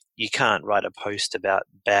you can't write a post about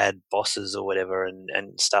bad bosses or whatever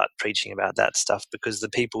and start preaching about that stuff, because the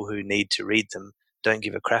people who need to read them don't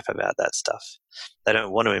give a crap about that stuff. They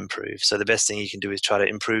don't want to improve. So the best thing you can do is try to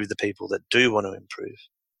improve the people that do want to improve.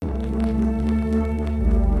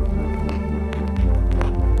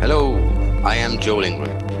 Hello, I am Joel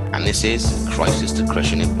Ingram, and this is Crisis to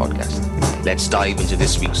Crushing It podcast. Let's dive into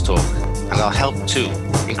this week's talk, and I'll help to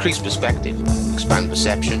increase perspective, expand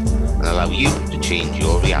perception, and allow you to change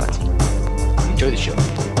your reality. Enjoy the show.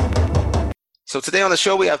 So today on the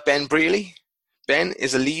show we have Ben Brearley. Ben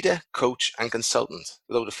is a leader, coach, and consultant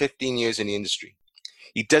with over 15 years in the industry.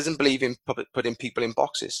 He doesn't believe in putting people in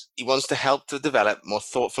boxes. He wants to help to develop more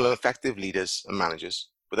thoughtful and effective leaders and managers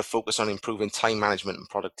with a focus on improving time management and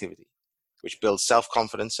productivity, which builds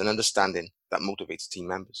self-confidence and understanding that motivates team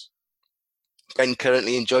members. Ben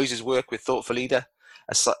currently enjoys his work with Thoughtful Leader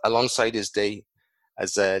alongside his day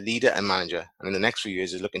as a leader and manager, and in the next few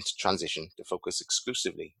years is looking to transition to focus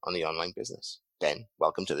exclusively on the online business. Ben,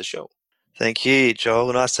 welcome to the show. Thank you,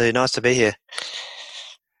 Joel. Nice to be here.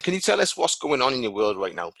 Can you tell us what's going on in your world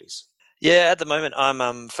right now, please? Yeah, at the moment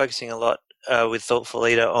I'm focusing a lot with Thoughtful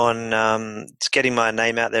Leader on getting my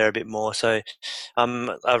name out there a bit more. So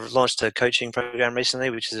I've launched a coaching program recently,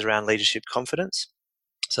 which is around leadership confidence.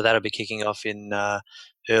 So that'll be kicking off in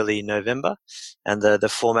early November, and the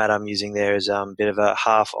format I'm using there is a bit of a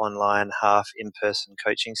half online, half in-person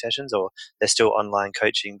coaching sessions, or they're still online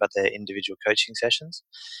coaching, but they're individual coaching sessions.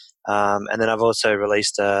 And then I've also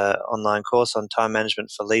released an online course on time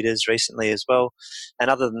management for leaders recently as well. And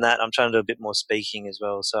other than that, I'm trying to do a bit more speaking as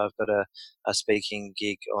well. So I've got a speaking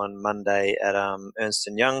gig on Monday at Ernst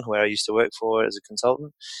 & Young, where I used to work for as a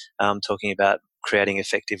consultant, talking about creating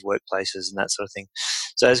effective workplaces and that sort of thing.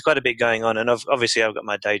 So there's quite a bit going on, and obviously I've got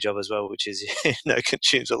my day job as well, which is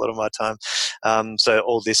consumes a lot of my time. So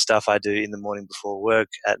all this stuff I do in the morning before work,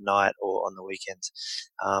 at night, or on the weekends.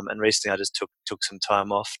 And recently I just took some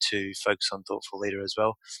time off to focus on Thoughtful Leader as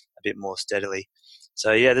well, a bit more steadily.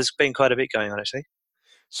 So yeah, there's been quite a bit going on actually.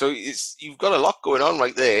 So you've got a lot going on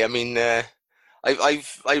right there. I mean,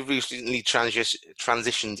 I've recently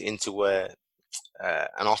transitioned into an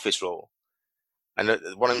office role, and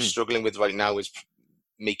what I'm struggling with right now is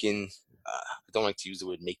making. I don't like to use the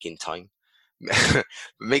word making time,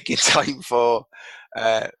 making time for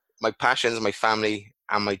my passions, my family,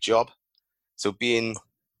 and my job. So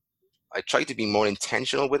I try to be more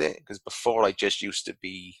intentional with it, because before I just used to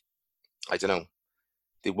be, I don't know,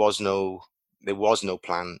 there was no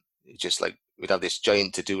plan. It's just like we'd have this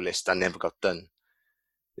giant to-do list that never got done.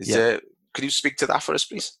 Could you speak to that for us,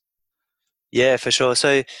 please? Yeah, for sure.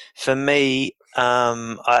 So for me,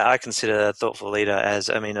 I consider a Thoughtful Leader as,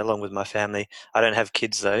 along with my family. I don't have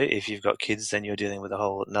kids though. If you've got kids, then you're dealing with a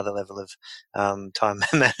whole another level of time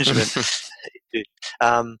management.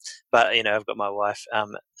 But I've got my wife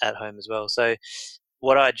at home as well. So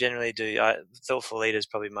what I generally do, Thoughtful Leader is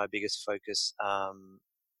probably my biggest focus.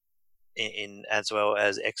 In as well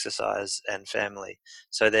as exercise and family.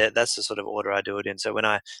 So that's the sort of order I do it in. So when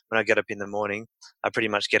I get up in the morning, I pretty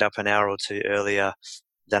much get up an hour or two earlier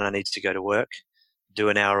than I need to go to work, do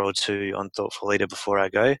an hour or two on Thoughtful Leader before I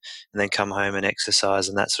go, and then come home and exercise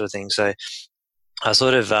and that sort of thing. So I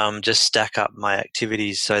sort of just stack up my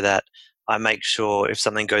activities so that I make sure if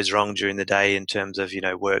something goes wrong during the day in terms of,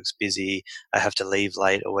 work's busy, I have to leave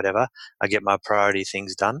late or whatever, I get my priority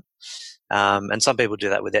things done. And some people do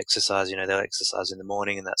that with exercise, they'll exercise in the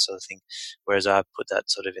morning and that sort of thing, whereas I put that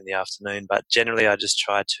sort of in the afternoon. But generally I just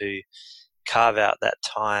try to carve out that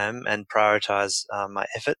time and prioritize my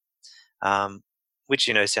effort, which,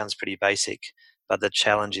 sounds pretty basic, but the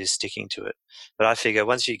challenge is sticking to it. But I figure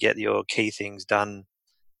once you get your key things done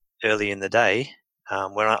early in the day,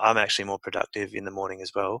 where I'm actually more productive in the morning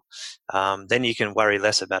as well, then you can worry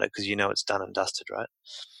less about it because it's done and dusted, right?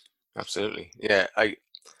 Absolutely. Yeah,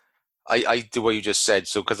 I do what you just said.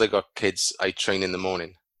 So because I got kids, I train in the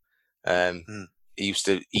morning. It used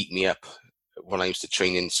to eat me up when I used to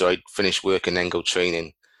train in. So I'd finish work and then go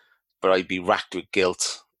training, but I'd be racked with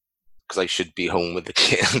guilt because I should be home with the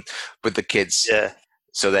kids. Yeah.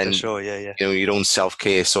 So then, for sure, yeah. Your own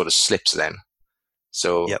self-care sort of slips then.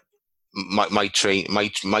 So yep. my training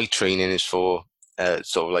is for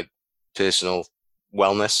sort of like personal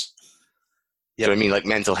wellness. Yep. Do you know what I mean? Like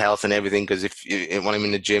mental health and everything. Because when I'm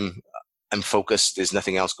in the gym, I'm focused. There's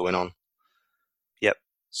nothing else going on. Yep.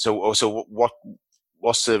 So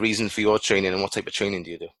what's the reason for your training, and what type of training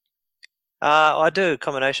do you do? I do a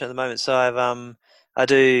combination at the moment. So I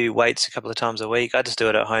do weights a couple of times a week. I just do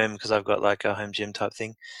it at home because I've got like a home gym type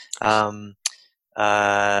thing. I've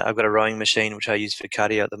got a rowing machine which I use for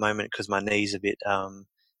cardio at the moment because my knee's a bit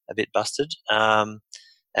busted.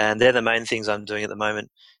 and they're the main things I'm doing at the moment.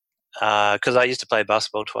 Because I used to play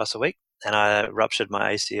basketball twice a week, and I ruptured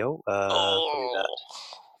my ACL probably about. Oh.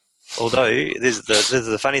 Although this is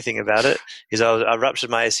the funny thing about it is I ruptured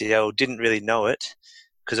my ACL, didn't really know it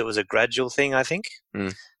because it was a gradual thing, I think.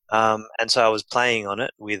 Mm. And so I was playing on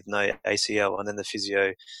it with no ACL, and then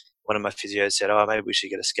one of my physios said, "Oh, maybe we should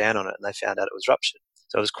get a scan on it," and they found out it was ruptured.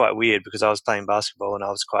 So it was quite weird because I was playing basketball and I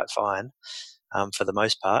was quite fine for the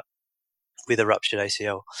most part with a ruptured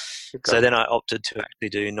ACL. Okay. So then I opted to actually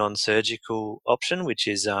do non-surgical option, which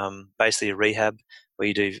is basically a rehab where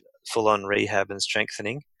you do full-on rehab and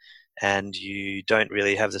strengthening, and you don't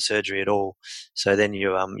really have the surgery at all. So then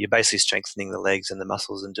you're basically strengthening the legs and the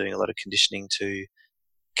muscles and doing a lot of conditioning to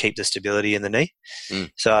keep the stability in the knee. Mm.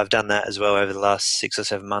 So I've done that as well over the last 6 or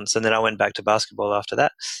 7 months, and then I went back to basketball after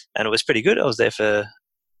that, and it was pretty good. I was there for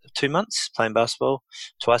 2 months playing basketball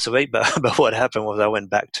twice a week, but what happened was I went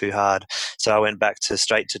back too hard. So I went back to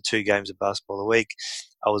straight to 2 games of basketball a week.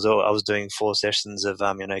 I was doing 4 sessions of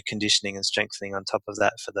conditioning and strengthening on top of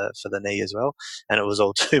that for the knee as well, and it was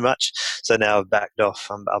all too much. So now I've backed off.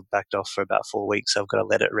 I've backed off for about 4 weeks. I've got to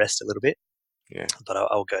let it rest a little bit. Yeah. But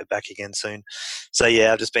I'll go back again soon. So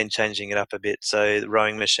yeah, I've just been changing it up a bit. So the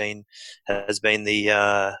rowing machine has been the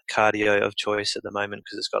cardio of choice at the moment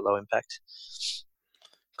because it's got low impact.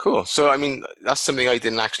 Cool. So, I mean, that's something I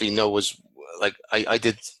didn't actually know was, like, I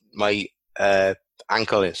did my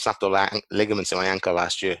ankle, snapped all ligaments in my ankle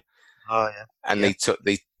last year. Oh yeah. And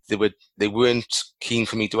yeah. they weren't keen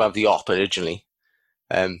for me to have the op originally.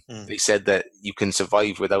 They said that you can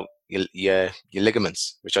survive without your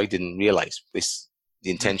ligaments, which I didn't realize. The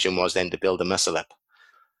intention was then to build a muscle up.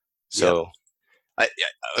 So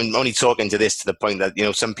I'm only talking to this to the point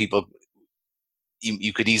that, some people,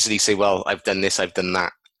 you could easily say, well, I've done this, I've done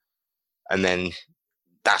that. And then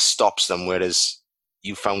that stops them, whereas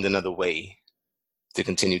you found another way to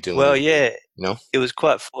continue doing Well, it. yeah, it was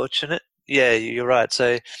quite fortunate. Yeah, you're right.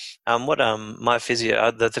 So, my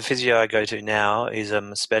physio, the physio I go to now is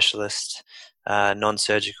a specialist,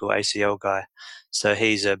 non-surgical ACL guy. So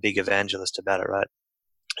he's a big evangelist about it, right?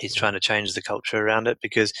 He's trying to change the culture around it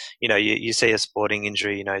because, you see a sporting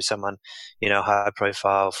injury, someone,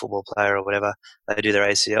 high-profile football player or whatever, they do their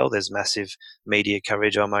ACL, there's massive media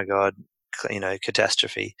coverage. Oh my God,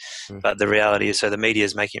 catastrophe. But the reality is, so the media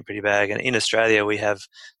is making it pretty bad. And in Australia, we have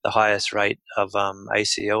the highest rate of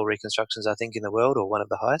ACL reconstructions, I think, in the world, or one of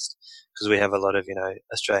the highest, because we have a lot of,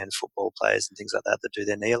 Australian football players and things like that that do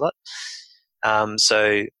their knee a lot.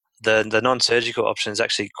 So the non-surgical option is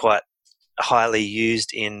actually quite highly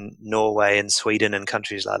used in Norway and Sweden and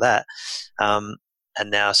countries like that. And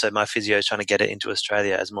now, so my physio is trying to get it into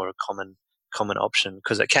Australia as more a common option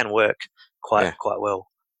because it can work quite well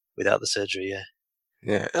without the surgery.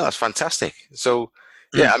 Yeah, that's fantastic. So,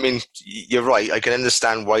 I mean, you're right. I can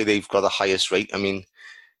understand why they've got the highest rate. I mean,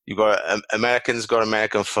 you've got Americans got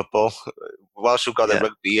American football, Welsh have got the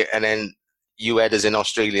rugby, and then you as in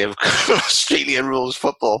Australia have got Australian rules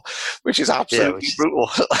football, which is absolutely brutal.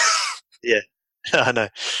 Yeah. I know.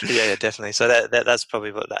 Yeah, definitely. So that's probably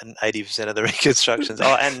about 80% of the reconstructions.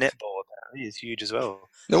 Oh, and netball apparently is huge as well.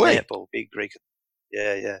 No way. Netball, big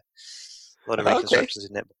yeah. A lot of reconstructions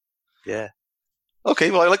in netball. Yeah. Okay,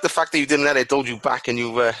 well, I like the fact that you didn't let it hold you back, and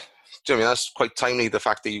you. I mean, that's quite timely. The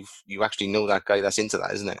fact that you actually know that guy that's into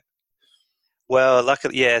that, isn't it? Well,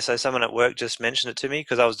 luckily, yeah. So someone at work just mentioned it to me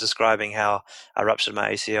because I was describing how I ruptured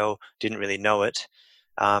my ACL, didn't really know it.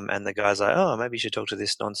 And the guy's like, oh, maybe you should talk to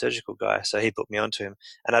this non-surgical guy. So he put me onto him.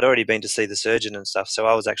 And I'd already been to see the surgeon and stuff. So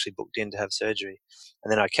I was actually booked in to have surgery.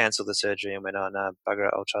 And then I cancelled the surgery and went, oh, no, bugger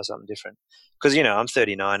it, I'll try something different. Because, I'm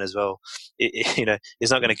 39 as well.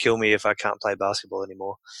 It's not going to kill me if I can't play basketball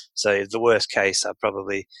anymore. So the worst case,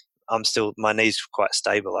 my knee's quite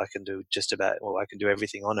stable. I can do I can do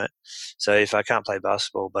everything on it. So if I can't play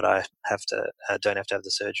basketball, but I don't have to have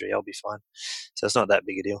the surgery, I'll be fine. So it's not that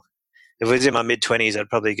big a deal. If it was in my mid-20s, I'd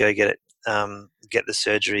probably go get the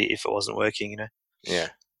surgery if it wasn't working, Yeah,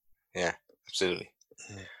 absolutely.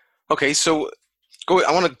 Okay, so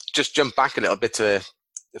I want to just jump back a little bit to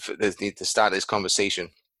the start of this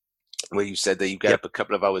conversation where you said that you get up a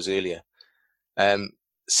couple of hours earlier.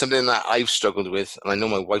 Something that I've struggled with, and I know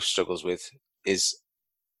my wife struggles with, is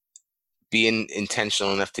being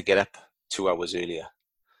intentional enough to get up 2 hours earlier.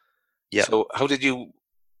 Yeah. So how did you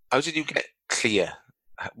get clear?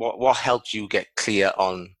 What helped you get clear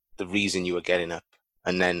on the reason you were getting up?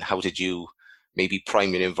 And then how did you maybe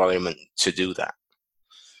prime your environment to do that?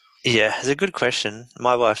 Yeah, it's a good question.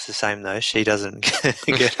 My wife's the same though. She doesn't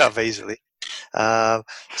get up easily.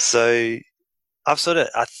 So I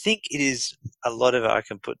think it is a lot of it. I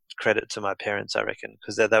can put credit to my parents, I reckon,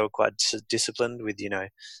 because they were quite disciplined with,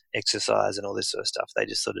 exercise and all this sort of stuff. They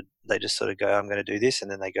just sort of go, I'm going to do this, and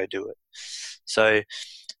then they go do it. So,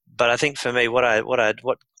 but I think for me,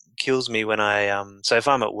 what kills me when so if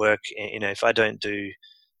I'm at work, if I don't do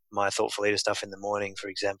my thoughtful leader stuff in the morning, for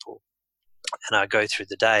example, and I go through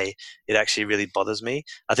the day, it actually really bothers me.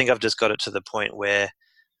 I think I've just got it to the point where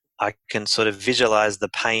I can sort of visualize the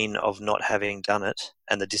pain of not having done it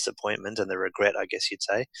and the disappointment and the regret, I guess you'd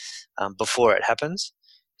say, before it happens.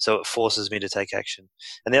 So it forces me to take action.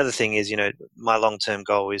 And the other thing is, my long term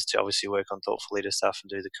goal is to obviously work on thoughtful leader stuff and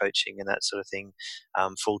do the coaching and that sort of thing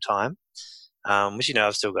full time, which,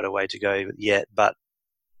 I've still got a way to go yet. But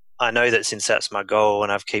I know that since that's my goal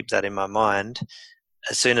and I've kept that in my mind,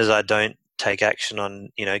 as soon as I don't take action on,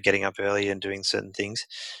 getting up early and doing certain things,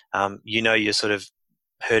 you're sort of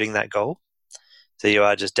hurting that goal. So you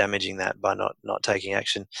are just damaging that by not taking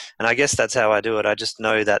action. And I guess that's how I do it. I just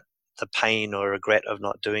know that the pain or regret of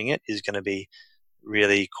not doing it is going to be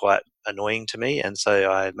really quite annoying to me, and so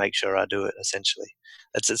I make sure I do it. Essentially,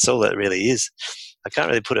 it's all it really is. I can't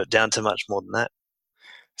really put it down to much more than that.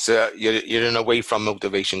 So you're an away from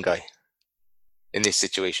motivation guy in this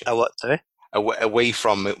situation. Oh, what? Sorry? Away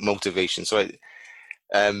from motivation. So,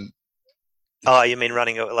 um, Oh, you mean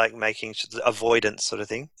running, like making avoidance sort of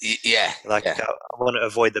thing? yeah, Like yeah. I want to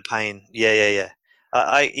avoid the pain. Yeah, yeah,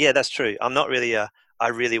 yeah. Yeah, that's true. I'm not really I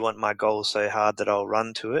really want my goal so hard that I'll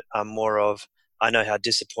run to it. I'm more of, I know how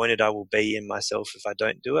disappointed I will be in myself if I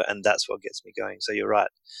don't do it, and that's what gets me going. So you're right.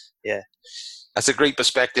 Yeah. That's a great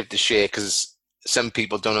perspective to share because some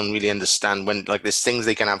people don't really understand when, like, there's things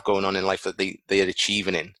they can have going on in life that they are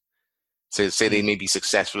achieving in. So say they Mm. may be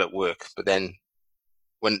successful at work, but then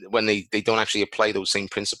when they don't actually apply those same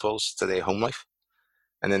principles to their home life,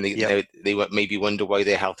 and then Yep. they maybe wonder why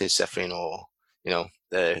their health is suffering, or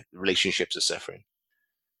their relationships are suffering.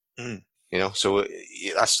 Mm. So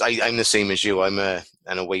I'm the same as you. I'm an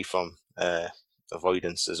away from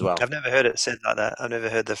avoidance as well. I've never heard it said like that. I've never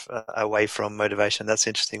heard the away from motivation. That's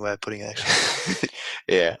an interesting way of putting it, actually.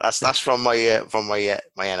 Yeah, that's from my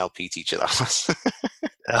NLP teacher. That was.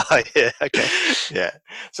 Oh, yeah. Okay. Yeah,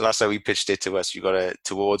 so that's how he pitched it to us. You got to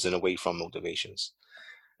towards and away from motivations.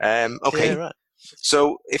 Yeah. Okay, Right.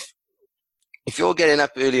 so if you're getting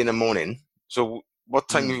up early in the morning, so what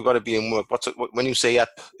time have Mm. you got to be in work? When you say up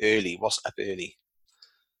early? What's up early?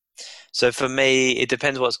 So for me, it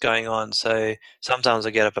depends what's going on. So sometimes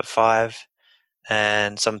I get up at 5,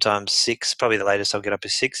 and sometimes 6. Probably the latest I'll get up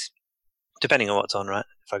is 6, depending on what's on, right?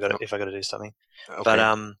 If I got to do something. But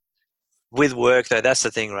Okay. with work though, that's the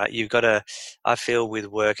thing, right? You've got to. I feel with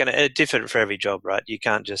work, and it's different for every job, right? You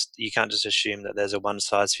can't just assume that there's a one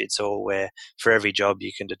size fits all where for every job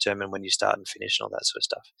you can determine when you start and finish and all that sort of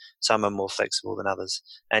stuff. Some are more flexible than others,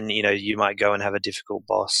 and you might go and have a difficult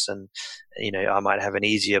boss, and I might have an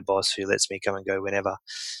easier boss who lets me come and go whenever.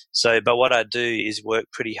 So, but what I do is work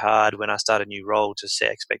pretty hard when I start a new role to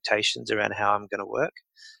set expectations around how I'm going to work,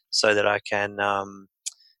 so that I can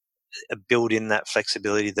build in that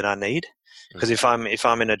flexibility that I need. Because if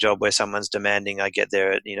I'm in a job where someone's demanding I get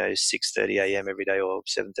there at 6:30 a.m. every day or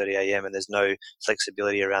 7:30 a.m. and there's no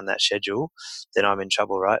flexibility around that schedule, then I'm in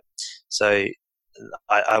trouble, right? So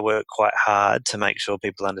I work quite hard to make sure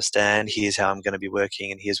people understand here's how I'm going to be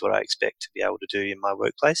working and here's what I expect to be able to do in my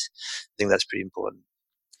workplace. I think that's pretty important.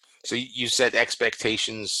 So you set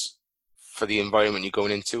expectations for the environment you're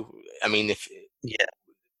going into. I mean, if Yeah.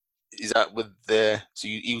 is that with so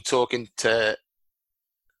you talking to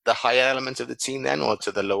the higher elements of the team then, or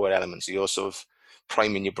to the lower elements? So you're sort of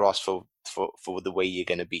priming your boss for the way you're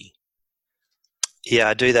going to be. Yeah,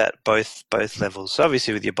 I do that both levels. So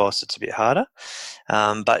obviously, with your boss, it's a bit harder,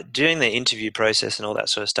 but during the interview process and all that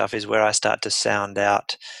sort of stuff is where I start to sound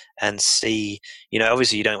out and see.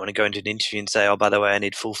 Obviously, you don't want to go into an interview and say, "Oh, by the way, I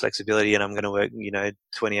need full flexibility and I'm going to work,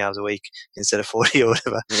 20 hours a week instead of 40 or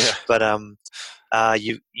whatever." Yeah. But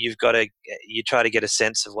you've got to you try to get a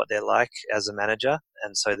sense of what they're like as a manager,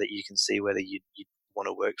 and so that you can see whether you want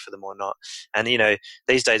to work for them or not. And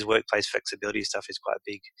these days, workplace flexibility stuff is quite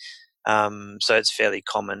big. So it's fairly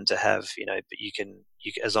common to have, but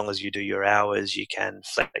as long as you do your hours, you can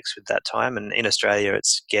flex with that time. And in Australia,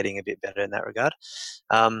 it's getting a bit better in that regard.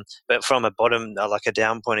 But from a bottom, like a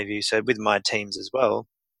down point of view, so with my teams as well,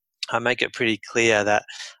 I make it pretty clear that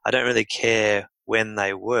I don't really care when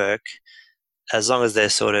they work, as long as they're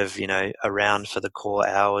sort of, around for the core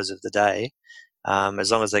hours of the day. As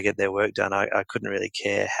long as they get their work done, I couldn't really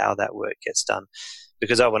care how that work gets done,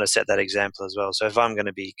 because I want to set that example as well. So if I'm going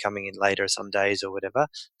to be coming in later some days or whatever,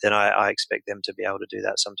 then I expect them to be able to do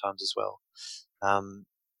that sometimes as well. Um,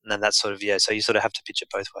 then that's sort of, yeah, so you sort of have to pitch it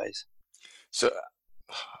both ways. So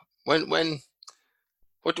when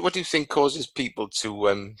what do you think causes people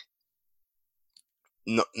to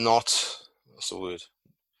not what's the word,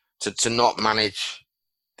 to not manage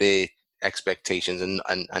their expectations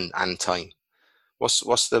and time? What's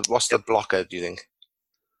the blocker, do you think?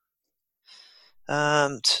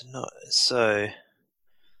 So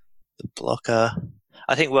the blocker,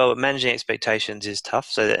 I think, well, managing expectations is tough.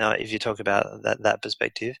 So if you talk about that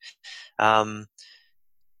perspective, um,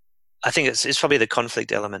 I think it's probably the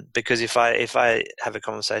conflict element, because if I have a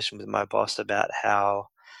conversation with my boss about how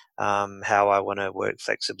I want to work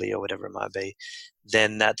flexibly or whatever it might be,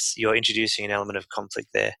 then you're introducing an element of conflict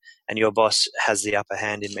there, and your boss has the upper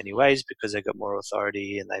hand in many ways because they've got more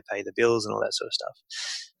authority and they pay the bills and all that sort of stuff.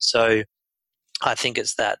 So I think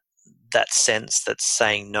it's that sense that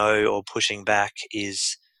saying no or pushing back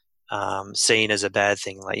is seen as a bad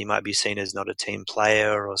thing. Like you might be seen as not a team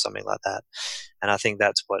player or something like that. And I think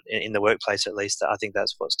that's what, in the workplace at least, I think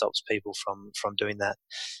that's what stops people from doing that.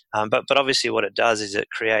 But obviously, what it does is it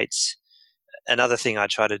creates another thing. I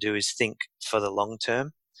try to do is think for the long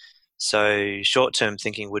term. So short term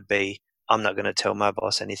thinking would be, I'm not going to tell my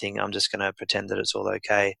boss anything. I'm just going to pretend that it's all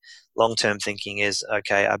okay. Long term thinking is,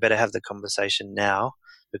 okay, I better have the conversation now,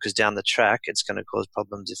 because down the track it's going to cause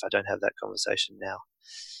problems if I don't have that conversation now.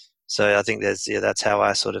 So I think that's how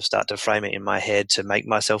I sort of start to frame it in my head to make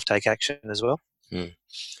myself take action as well.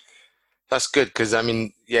 That's good, because I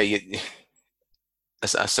mean, yeah,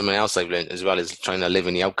 as someone else I've learned as well is trying to live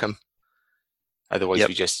in the outcome. Otherwise, Yep.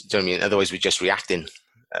 we just, do you know what I mean? Otherwise, we're just reacting,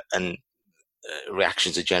 and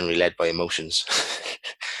reactions are generally led by emotions.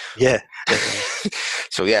 Yeah, definitely.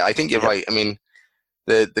 So yeah, I think you're Yep. right. I mean,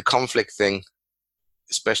 the conflict thing,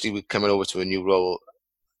 especially with coming over to a new role,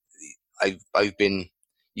 I've been.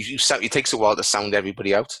 It takes a while to sound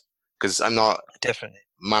everybody out, because I'm not Definitely.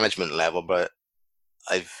 management level, but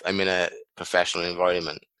I'm in a professional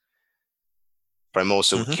environment, but I'm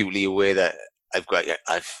also Hmm. acutely aware that do you know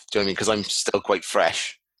what I mean? Because I'm still quite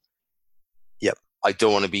fresh. Yep. I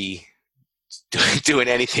don't want to be doing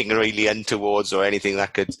anything really untowards or anything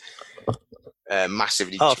that could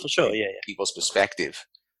massively Oh, for sure. change Yeah, yeah. people's perspective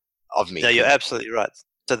of me. No, you're Because absolutely right.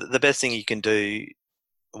 So the best thing you can do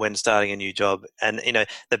when starting a new job, and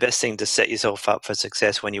the best thing to set yourself up for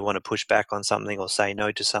success when you want to push back on something or say no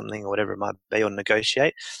to something or whatever it might be, or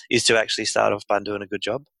negotiate, is to actually start off by doing a good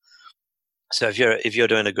job. So if you're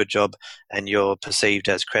doing a good job and you're perceived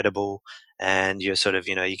as credible, and you're sort of,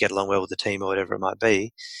 you get along well with the team or whatever it might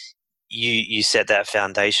be, you set that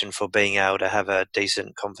foundation for being able to have a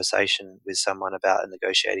decent conversation with someone about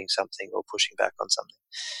negotiating something or pushing back on something.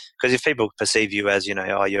 Because if people perceive you as,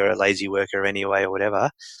 oh, you're a lazy worker anyway or whatever,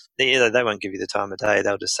 they won't give you the time of day.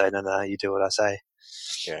 They'll just say, no, no, you do what I say.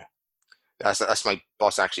 yeah, that's my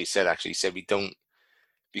boss actually said. Actually, he said we don't,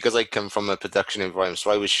 because I come from a production environment.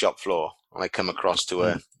 So I was shop floor, and I come across to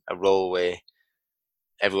Mm. a role where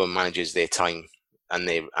everyone manages their time and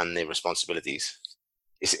their responsibilities.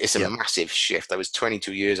 It's a Yep. massive shift. I was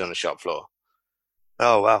 22 years on the shop floor.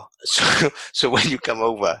 Oh, wow. So when you come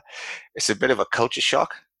over, it's a bit of a culture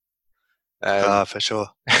shock. Um, For sure.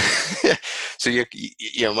 so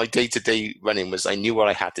my day to day running was, I knew what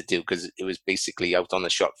I had to do because it was basically out on the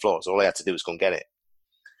shop floor. So all I had to do was go and get it.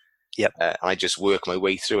 Yep. And I just work my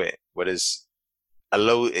way through it. Whereas,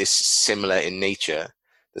 although it's similar in nature,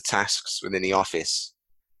 the tasks within the office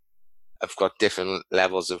have got different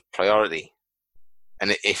levels of priority.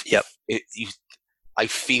 And Yep. I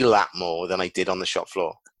feel that more than I did on the shop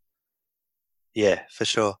floor. Yeah, for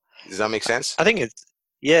sure. Does that make sense? I think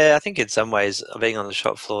yeah, I think in some ways being on the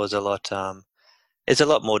shop floor is it's a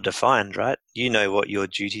lot more defined, right? You know what your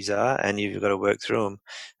duties are, and you've got to work through them.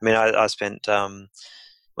 I mean, I spent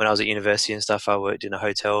when I was at university and stuff, I worked in a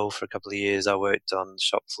hotel for a couple of years. I worked on the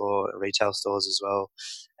shop floor at retail stores as well,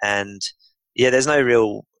 and yeah, there's no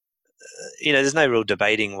real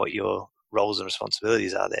debating what your roles and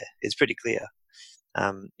responsibilities are there. It's pretty clear.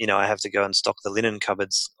 I have to go and stock the linen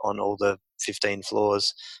cupboards on all the 15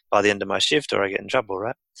 floors by the end of my shift, or I get in trouble,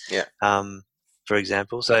 right? Yeah. For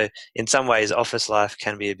example. So in some ways, office life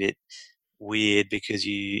can be a bit weird because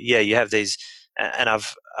you have these, and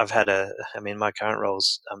I've had I mean, my current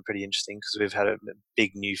role's pretty interesting because we've had a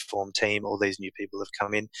big new formed team. All these new people have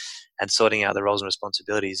come in, and sorting out the roles and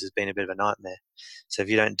responsibilities has been a bit of a nightmare. So if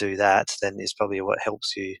you don't do that, then it's probably what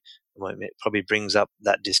helps you. It probably brings up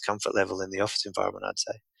that discomfort level in the office environment, I'd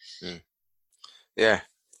say. Mm. Yeah.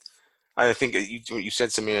 I think you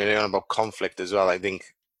said something earlier on about conflict as well. I think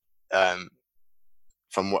um,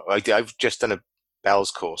 from what I've just done a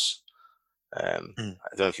Bell's course. Mm.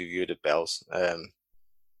 I don't know if you've heard of Bell's.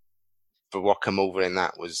 but what come over in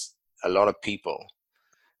that was a lot of people,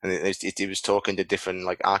 and it was talking to different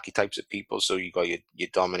like archetypes of people. So you got your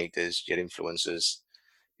dominators, your influencers,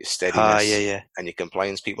 your Yeah, steadiness, yeah. and your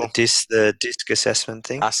compliance The people. disc assessment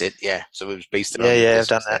thing. That's it, yeah. So it was based Yeah, around the yeah, I've disc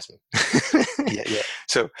done that. assessment. Yeah, yeah.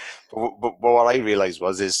 So, but what I realized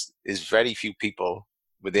was is very few people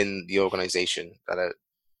within the organization that are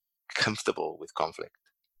comfortable with conflict.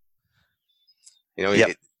 You know,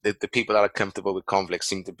 Yep. the people that are comfortable with conflict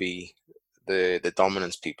seem to be the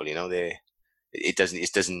dominance people. You know, it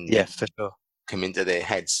doesn't Yeah, need for sure. come into their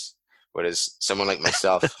heads. Whereas someone like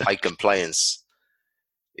myself, high compliance,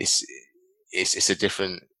 is it's a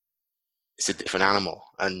different animal,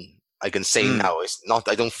 and I can say Mm. now it's not.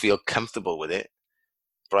 I don't feel comfortable with it,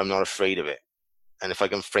 but I'm not afraid of it. And if I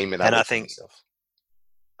can frame it that And way I for think, myself,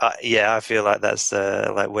 yeah, I feel like that's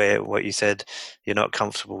like where what you said, you're not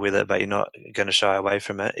comfortable with it, but you're not going to shy away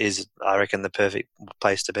from it, is, I reckon, the perfect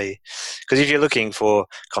place to be. Because if you're looking for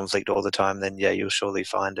conflict all the time, then yeah, you'll surely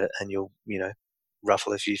find it, and you'll,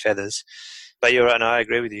 ruffle a few feathers. But you're right, and I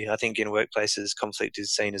agree with you. I think in workplaces, conflict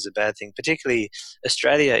is seen as a bad thing. Particularly,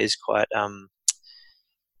 Australia is quite.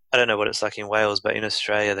 I don't know what it's like in Wales, but in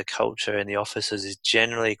Australia, the culture in the offices is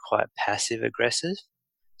generally quite passive aggressive.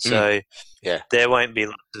 mm, So yeah, there won't be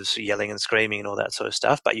lots of yelling and screaming and all that sort of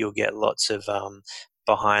stuff, but you'll get lots of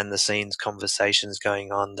behind the scenes conversations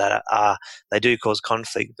going on that they do cause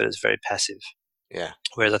conflict, but it's very passive. yeah,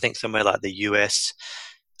 Whereas I think somewhere like the US,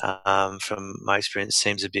 from my experience,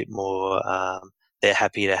 seems a bit more. They're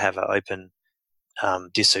happy to have an open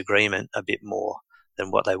disagreement a bit more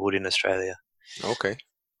than what they would in Australia. okay,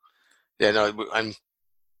 yeah. No, I'm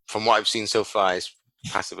from what I've seen so far, it's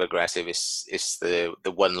passive aggressive. It's the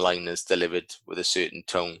one liners delivered with a certain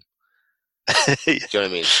tone. Yeah, Do you know what I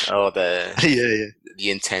mean? Or the yeah, yeah.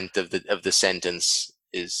 the intent of the sentence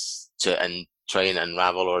is to try and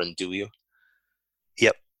unravel or undo you.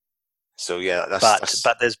 Yep. So yeah, But that's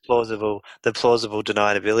but there's plausible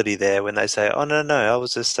deniability there when they say, "Oh no, no, I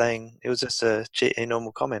was just saying it was just a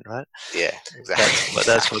normal comment, right?" yeah, That's exactly, what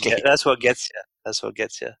that's what exactly. that's what gets you. That's what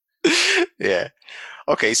gets you. Yeah.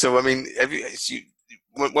 Okay. So I mean,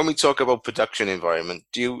 when we talk about production environment,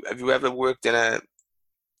 have you ever worked in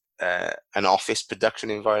an office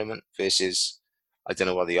production environment versus, I don't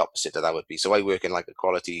know what the opposite of that would be. So I work in like a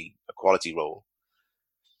quality role,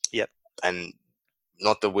 Yep, and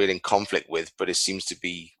not that we're in conflict with, but it seems to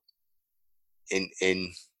be in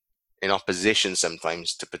in in opposition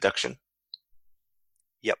sometimes to production.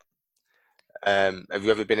 yep. Have you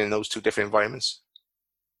ever been in those two different environments?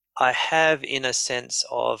 I have, in a sense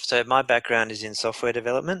of, so my background is in software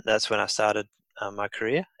development. That's when I started my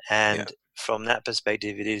career, Yeah. and from that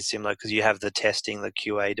perspective, it is similar because you have the testing, the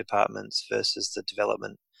QA departments versus the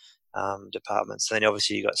development departments. Then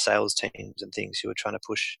obviously you got sales teams and things who are trying to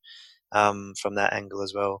push from that angle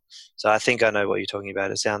as well. So I think I know what you're talking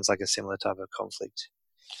about. It sounds like a similar type of conflict.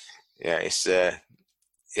 Yeah. It's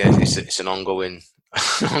an ongoing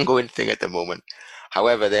ongoing thing at the moment.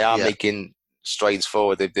 However, they are Yeah. making strides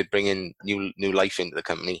forward. They're bringing new life into the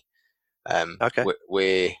company, Okay.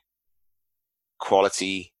 where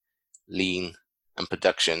quality, lean, and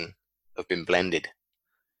production have been blended.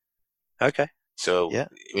 Okay. So Yeah.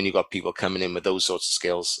 when you've got people coming in with those sorts of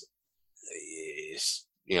skills,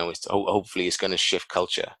 hopefully it's going to shift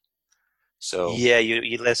culture. So Yeah,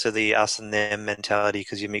 you less of the us and them mentality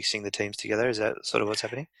because you're mixing the teams together. Is that sort of what's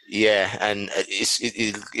happening? yeah, and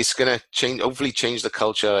it's going to hopefully change the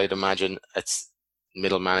culture. I'd imagine at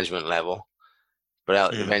middle management level,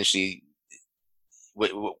 but Mm. eventually,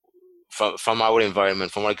 from our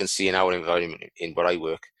environment, from what I can see in our environment in where I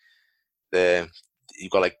work, the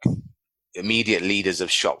you've got like immediate leaders of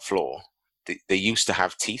shop floor. They used to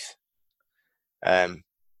have teeth, um,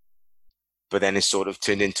 but then it's sort of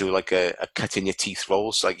turned into like a cut in your teeth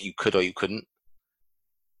role. So like you could or you couldn't.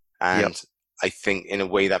 Yep. And I think in a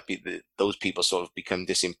way that those people sort of become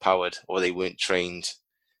disempowered, or they weren't trained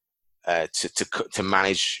to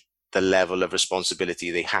manage the level of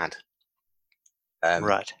responsibility they had. Um,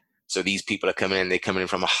 Right. so these people are coming in. They're coming in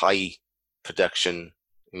from a high production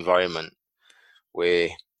environment where,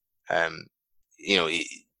 um, you know,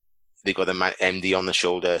 they got the MD on the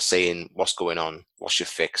shoulder saying, "What's going on? What's your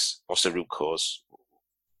fix? What's the root cause?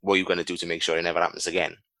 What are you going to do to make sure it never happens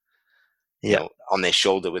again?" Yep. On their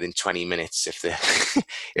shoulder within 20 minutes if the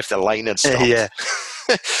if the line had Yeah.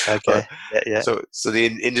 stopped. Okay. But Yeah. Yeah. so the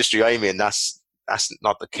industry I'm in, that's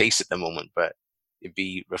not the case at the moment, but it'd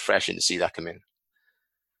be refreshing to see that come in.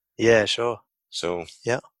 Yeah. Sure. So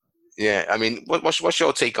Yeah. yeah, I mean, what's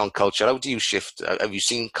your take on culture? How do you shift? Have you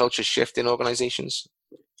seen culture shift in organizations?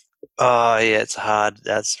 Oh, yeah. It's hard.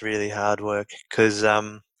 That's really hard work because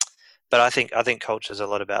But I think culture is a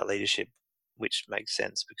lot about leadership, which makes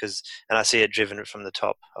sense and I see it driven from the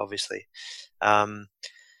top, obviously. Um,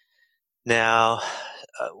 Now,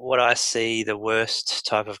 what I see the worst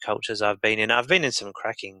type of cultures I've been in some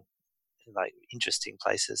cracking, like interesting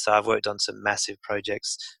places. So I've worked on some massive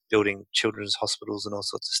projects, building children's hospitals and all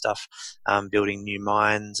sorts of stuff, building new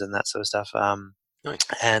mines and that sort of stuff. Nice.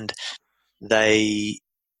 And they,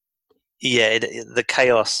 yeah, the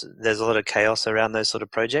chaos. There's a lot of chaos around those sort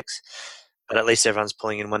of projects, but at least everyone's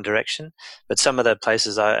pulling in one direction. But some of the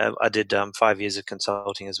places I did 5 years of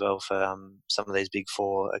consulting as well for some of these big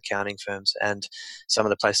four accounting firms, and some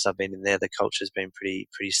of the places I've been in there, the culture's been pretty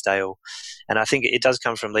stale. And I think it does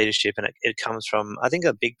come from leadership, and it comes from, I think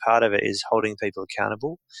a big part of it is holding people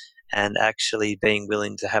accountable and actually being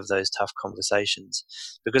willing to have those tough conversations.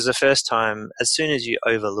 Because the first time, as soon as you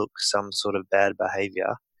overlook some sort of bad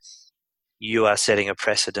behavior, you are setting a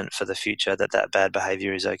precedent for the future that that bad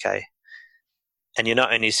behavior is okay. And you're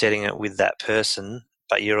not only setting it with that person,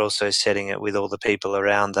 but you're also setting it with all the people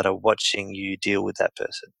around that are watching you deal with that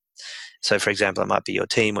person. So, for example, it might be your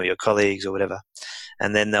team or your colleagues or whatever.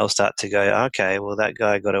 And then they'll start to go, okay, well, that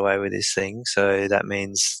guy got away with this thing. So that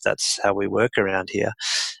means that's how we work around here.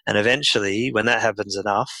 And eventually, when that happens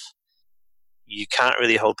enough, you can't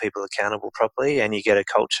really hold people accountable properly. And you get a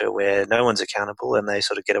culture where no one's accountable and they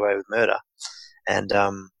sort of get away with murder. And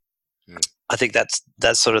I think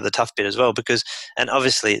that's sort of the tough bit as well, because, and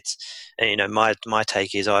obviously it's, my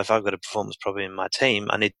take is, if I've got a performance problem in my team,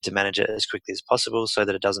 I need to manage it as quickly as possible so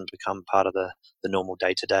that it doesn't become part of the normal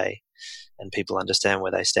day to day, and people understand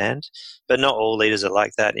where they stand. But not all leaders are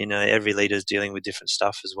like that. Every leader is dealing with different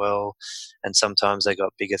stuff as well, and sometimes they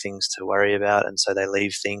got bigger things to worry about, and so they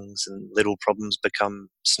leave things, and little problems become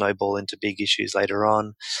snowball into big issues later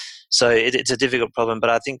on. So it's a difficult problem, but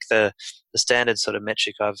I think the standard sort of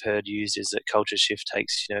metric I've heard used is that culture shift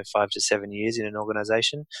takes 5 to 7 years in an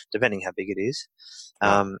organization, depending how big it is.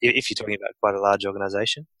 Wow. If you're talking about quite a large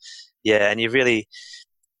organization, yeah, and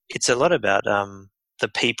it's a lot about the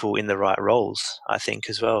people in the right roles, I think,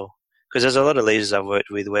 as well. Because there's a lot of leaders I've worked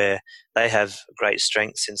with where they have great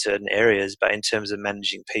strengths in certain areas, but in terms of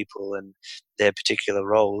managing people and their particular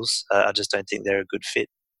roles, I just don't think they're a good fit.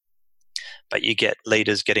 But you get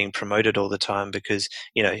leaders getting promoted all the time because,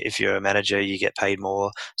 if you're a manager, you get paid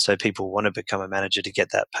more. So people want to become a manager to get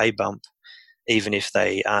that pay bump, even if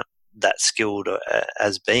they aren't that skilled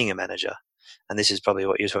as being a manager. And this is probably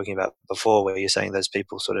what you're talking about before, where you're saying those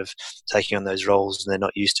people sort of taking on those roles and they're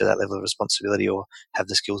not used to that level of responsibility or have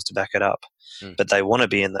the skills to back it up. But they want to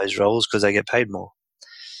be in those roles because they get paid more.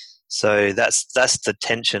 So that's the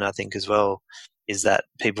tension, I think, as well, is that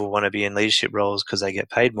people want to be in leadership roles because they get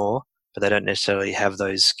paid more, but they don't necessarily have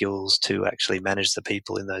those skills to actually manage the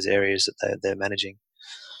people in those areas that they're managing.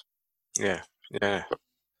 Yeah,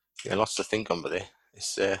 lots to think on, but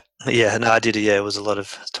it's Yeah, no, I did. Yeah, it was a lot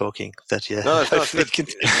of talking. no, it's good.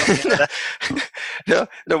 No.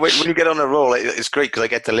 When you get on a roll, it's great because I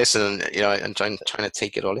get to listen and and trying to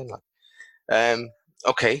take it all in.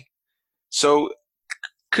 Okay, so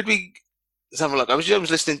could we let's have a look? I was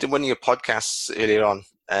listening to one of your podcasts earlier on,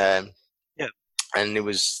 Yeah. and it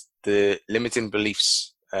was the limiting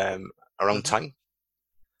beliefs around time.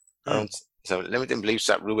 So limiting beliefs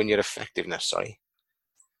that ruin your effectiveness. Sorry.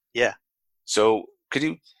 Yeah. So could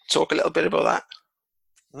you talk a little bit about that?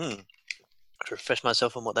 To refresh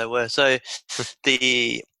myself on what they were. So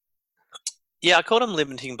I call them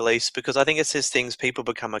limiting beliefs because I think it's just things people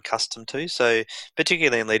become accustomed to. So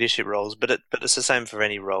particularly in leadership roles, but it's the same for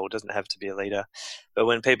any role. It doesn't have to be a leader. But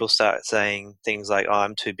when people start saying things like, "Oh,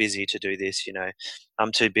 I'm too busy to do this,"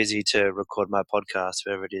 I'm too busy to record my podcast,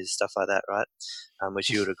 whatever it is, stuff like that, right? Which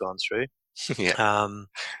you would have gone through. Yeah.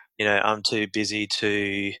 I'm too busy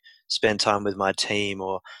to spend time with my team,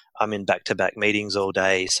 or I'm in back-to-back meetings all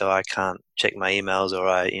day, so I can't check my emails, or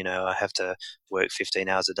I have to work 15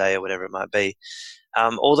 hours a day or whatever it might be.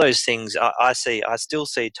 All those things I still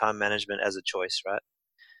see time management as a choice, right?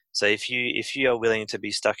 So if you are willing to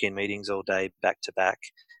be stuck in meetings all day back to back,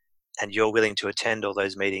 and you're willing to attend all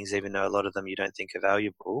those meetings, even though a lot of them you don't think are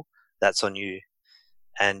valuable, that's on you.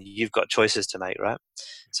 And you've got choices to make, right?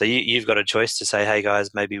 So you've got a choice to say, hey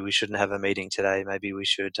guys, maybe we shouldn't have a meeting today. Maybe we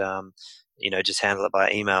should, just handle it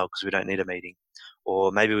by email because we don't need a meeting.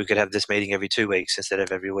 Or maybe we could have this meeting every 2 weeks instead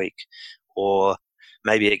of every week. Or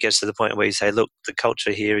maybe it gets to the point where you say, look, the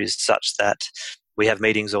culture here is such that we have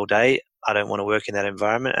meetings all day. I don't want to work in that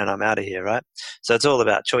environment and I'm out of here, right? So it's all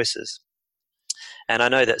about choices. And I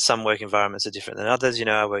know that some work environments are different than others.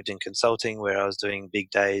 I worked in consulting where I was doing big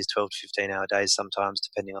days, 12 to 15 hour days sometimes,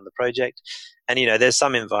 depending on the project. And, there's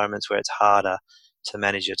some environments where it's harder to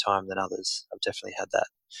manage your time than others. I've definitely had that.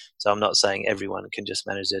 So I'm not saying everyone can just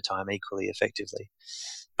manage their time equally effectively.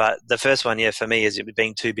 But the first one, yeah, for me is it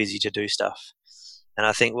being too busy to do stuff. And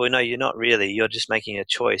I think, well, no, you're not really. You're just making a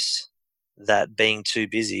choice that being too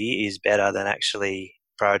busy is better than actually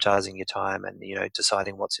prioritizing your time and,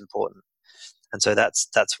 deciding what's important. And so that's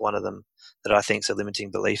one of them that I think is a limiting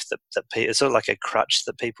belief that it's sort of like a crutch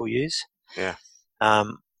that people use. Yeah.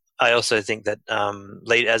 I also think that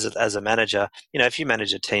as a manager, if you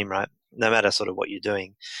manage a team, right, no matter sort of what you're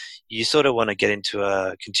doing, you sort of want to get into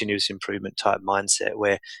a continuous improvement type mindset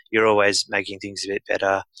where you're always making things a bit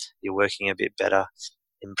better, you're working a bit better,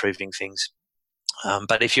 improving things.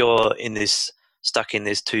 But if you're stuck in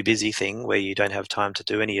this too busy thing where you don't have time to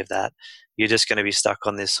do any of that, you're just going to be stuck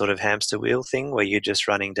on this sort of hamster wheel thing where you're just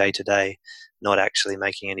running day to day, not actually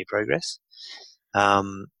making any progress.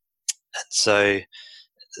 And so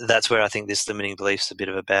that's where I think this limiting belief is a bit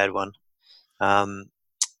of a bad one.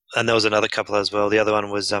 And there was another couple as well. The other one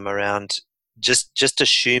was around just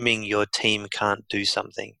assuming your team can't do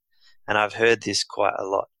something. And I've heard this quite a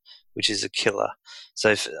lot, which is a killer.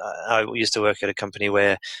 So I used to work at a company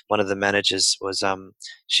where one of the managers was,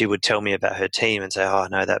 she would tell me about her team and say, oh,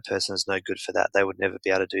 no, that person's no good for that. They would never be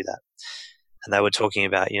able to do that. And they were talking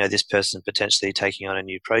about, this person potentially taking on a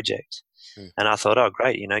new project. And I thought, oh,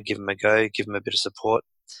 great, give them a go, give them a bit of support.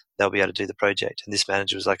 They'll be able to do the project. And this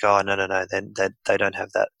manager was like, oh, no, they don't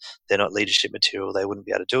have that. They're not leadership material. They wouldn't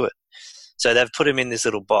be able to do it. So they've put him in this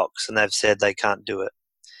little box and they've said they can't do it.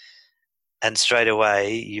 And straight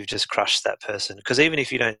away, you've just crushed that person. Because even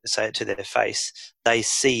if you don't say it to their face, they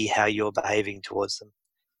see how you're behaving towards them.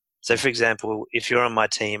 So, for example, if you're on my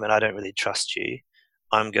team and I don't really trust you,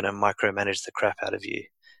 I'm going to micromanage the crap out of you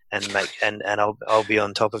and I'll be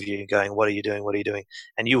on top of you going, what are you doing? What are you doing?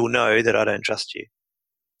 And you will know that I don't trust you.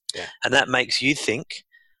 Yeah. And that makes you think,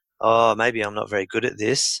 oh, maybe I'm not very good at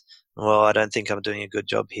this. Well, I don't think I'm doing a good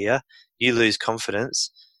job here. You lose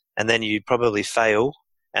confidence and then you probably fail.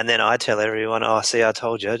 And then I tell everyone, oh, see, I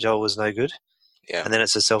told you, Joel was no good. Yeah. And then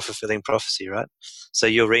it's a self-fulfilling prophecy, right? So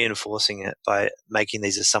you're reinforcing it by making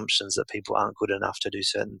these assumptions that people aren't good enough to do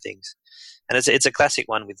certain things. And it's a classic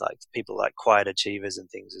one with like people like quiet achievers and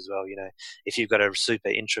things as well. If you've got a super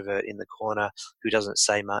introvert in the corner who doesn't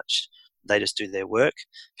say much, they just do their work,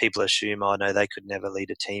 people assume, oh no, they could never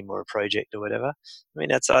lead a team or a project or whatever. I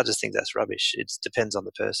mean, I just think that's rubbish. It depends on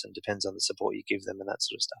the person, depends on the support you give them and that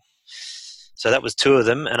sort of stuff. So that was two of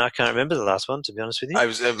them, and I can't remember the last one, to be honest with you.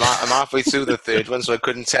 I'm halfway through the third one, so I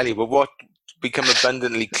couldn't tell you. But what became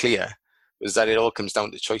abundantly clear was that it all comes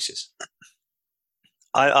down to choices.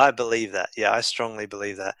 I believe that. Yeah, I strongly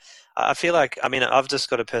believe that. I feel like, I've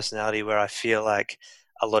just got a personality where I feel like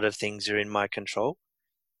a lot of things are in my control.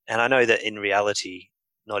 And I know that in reality,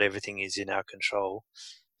 not everything is in our control.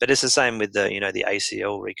 But it's the same with the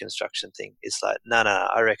ACL reconstruction thing. It's like, no,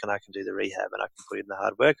 I reckon I can do the rehab and I can put in the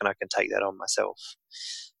hard work and I can take that on myself.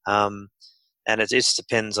 And it just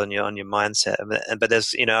depends on your mindset. But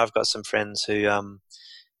there's, I've got some friends who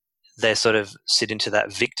they sort of sit into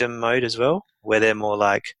that victim mode as well, where they're more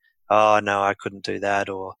like, oh no, I couldn't do that,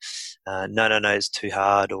 or no, it's too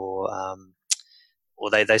hard, or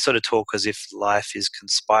they sort of talk as if life is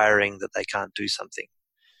conspiring that they can't do something.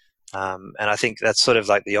 And I think that's sort of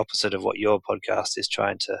like the opposite of what your podcast is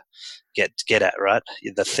trying to get at, right?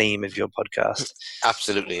 The theme of your podcast.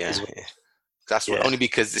 Absolutely, yeah. That's what, only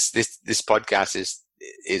because this podcast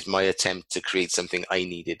is my attempt to create something I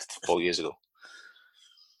needed 4 years ago.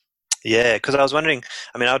 Yeah, because I was wondering.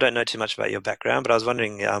 I don't know too much about your background, but I was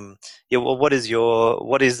wondering, what is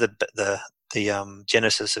the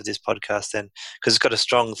genesis of this podcast then? Because it's got a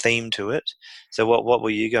strong theme to it. So what were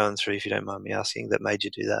you going through, if you don't mind me asking, that made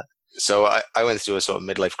you do that? So I went through a sort of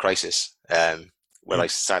midlife crisis where I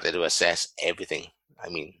started to assess everything.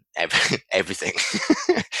 Everything.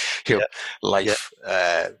 Life,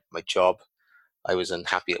 my job. I was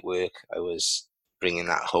unhappy at work. I was bringing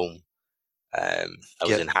that home. I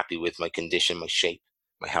was unhappy with my condition, my shape,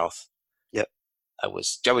 my health. Yep. I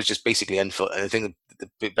was just basically unfulfilled. I think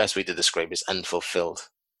the best way to describe it is unfulfilled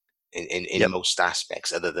in most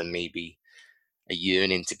aspects, other than maybe a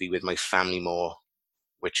yearning to be with my family more,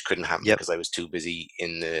 which couldn't happen because I was too busy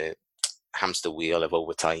in the hamster wheel of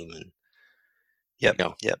overtime and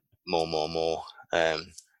more.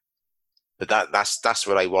 But that's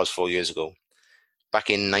what I was 4 years ago. Back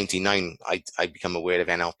in '99, I become aware of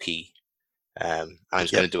NLP. And I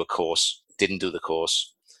was going to do a course, didn't do the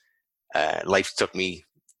course. Life took me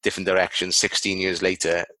different directions. 16 years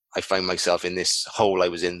later, I find myself in this hole I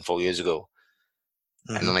was in 4 years ago.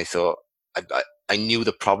 Mm-hmm. And then I thought, I knew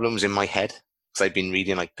the problems in my head because I'd been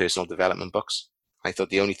reading like personal development books. I thought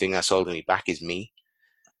the only thing that's holding me back is me,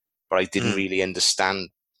 but I didn't Mm. really understand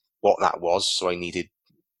what that was. So I needed,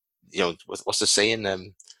 what's the saying?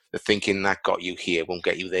 The thinking that got you here won't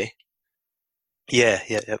get you there. Yeah,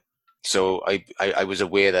 yeah, yep, So I was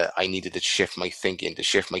aware that I needed to shift my thinking,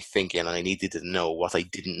 and I needed to know what I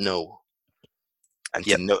didn't know. And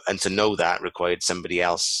yep, to know that required somebody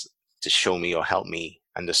else to show me or help me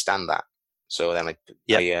understand that. So then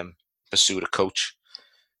yep, I pursued a coach.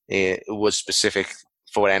 It was specific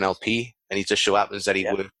for NLP, and he just so happens that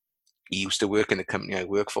yeah. he used to work in the company I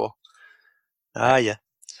work for. Ah, yeah,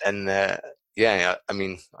 And yeah, I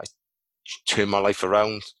mean, I turned my life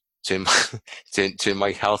around, turned my, turned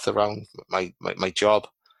my health around, my job,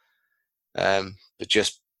 but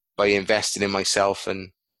just by investing in myself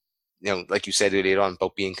and, like you said earlier on,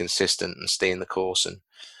 about being consistent and staying the course and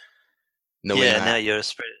knowing yeah. Now that you're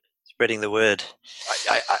spreading the word.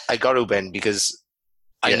 I got to, Ben, because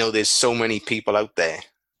I Yeah, know there's so many people out there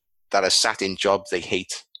that are sat in jobs they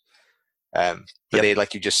hate. But yep, they,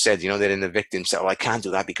 like you just said, they're in the victim set. Well, I can't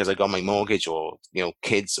do that because I got my mortgage or,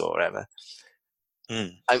 kids or whatever.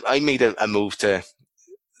 mm, I made a move to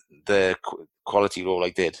the quality role I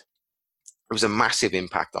did. It was a massive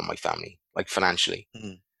impact on my family, like financially.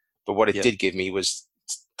 mm, But what it yep, did give me was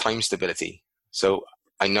time stability. So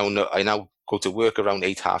I now go to work around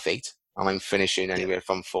 8, half 8, and I'm finishing yep, anywhere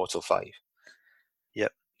from 4 till 5. It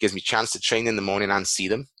yep, gives me a chance to train in the morning and see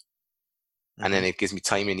them. And mm-hmm, then it gives me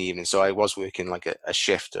time in the evening. So I was working like a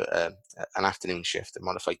shift, an afternoon shift, a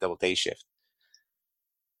modified double day shift.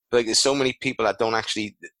 But like, there's so many people that don't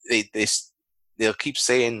actually, they'll keep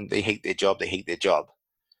saying they hate their job, they hate their job.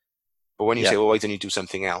 But when you say, yep. well, why don't you do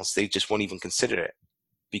something else? They just won't even consider it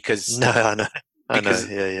because, No, I know. because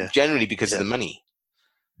Yeah, yeah, generally because of yeah. the money,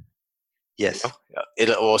 Yes.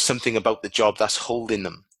 or something about the job that's holding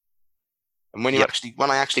them. And Yep.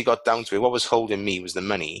 when I actually got down to it, what was holding me was the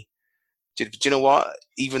money. Do you know what?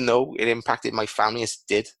 Even though it impacted my family as it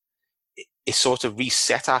did, it sort of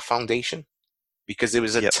reset our foundation because there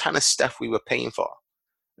was a Yep. ton of stuff we were paying for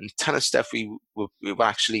and a ton of stuff we were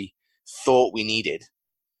actually thought we needed.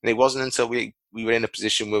 And it wasn't until we were in a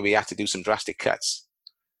position where we had to do some drastic cuts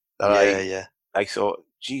that Yeah, yeah. I thought,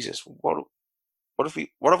 Jesus, what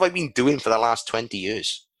have I been doing for the last 20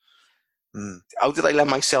 years? Mm. How did I let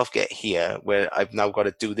myself get here where I've now got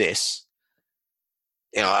to do this?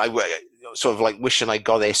 I sort of like wishing I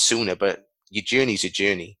got there sooner, but your journey's a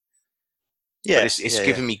journey. But Yeah, it's yeah, yeah.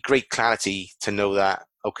 given me great clarity to know that,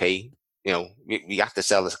 okay, we have to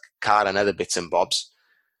sell this car and other bits and bobs.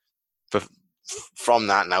 But from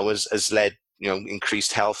that now has led,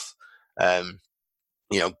 increased health, um,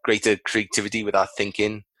 greater creativity with our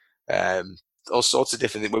thinking, um, all sorts of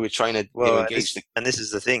different things where we're trying to, Well, engage the, this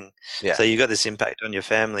is the thing. yeah, So you got this impact on your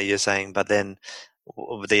family, you're saying, but then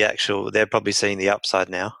the actual, they're probably seeing the upside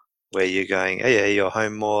now, where you're going, oh yeah, you're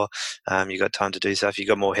home more, you got time to do stuff, you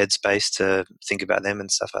got more headspace to think about them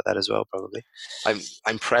and stuff like that as well, probably.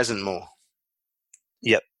 I'm present more.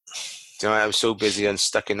 Yep. I was so busy and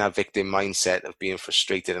stuck in that victim mindset of being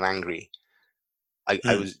frustrated and angry. I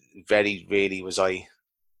Mm. was very rarely was I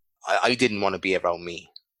didn't want to be around me.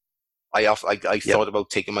 I Yep. thought about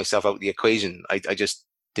taking myself out of the equation. I just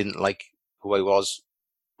didn't like who I was,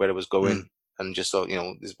 where I was Mm. going, and just thought,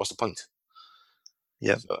 what's the point?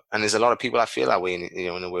 Yep. So, and there's a lot of people that feel that way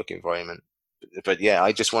in the work environment. But yeah,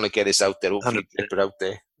 I just want to get this out there, hopefully drip 100%. it out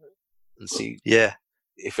there and see Yeah.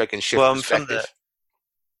 if I can shift Well, I'm from the, perspective.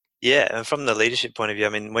 yeah, and from the leadership point of view, I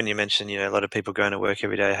mean, when you mentioned, a lot of people going to work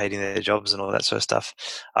every day hating their jobs and all that sort of stuff,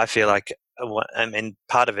 I feel like, I mean,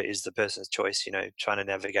 part of it is the person's choice, trying to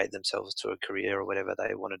navigate themselves to a career or whatever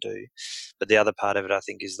they want to do. But the other part of it, I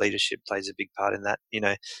think, is leadership plays a big part in that.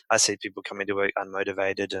 I see people coming to work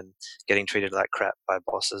unmotivated and getting treated like crap by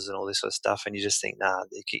bosses and all this sort of stuff, and you just think, nah,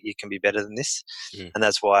 you can be better than this. Mm, And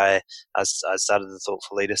that's why I started the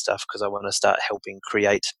Thoughtful Leader stuff, because I want to start helping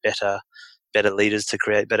create better leaders to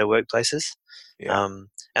create better workplaces. yeah,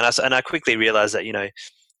 And I quickly realized that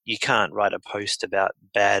you can't write a post about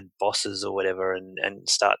bad bosses or whatever and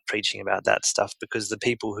start preaching about that stuff, because the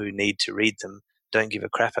people who need to read them don't give a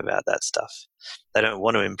crap about that stuff. They don't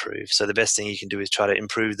want to improve. So the best thing you can do is try to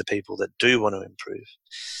improve the people that do want to improve.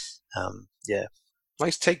 Yeah.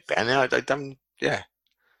 nice take, Ben. Yeah,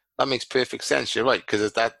 that makes perfect sense. You're right,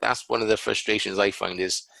 because that's one of the frustrations I find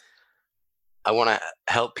is I want to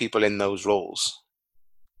help people in those roles.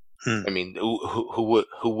 Hmm. I mean, who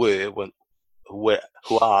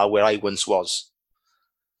are where I once was.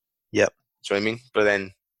 Yep. Do you know what I mean? But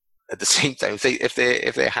then at the same time, if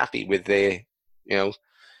they're happy with you know,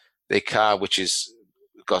 their car, which is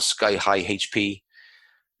got sky high HP,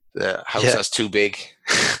 the house Yeah. that's too big,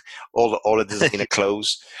 all the designer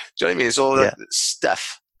clothes. Do you know what I mean? It's all Yeah. that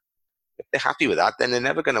stuff. If they're happy with that, then they're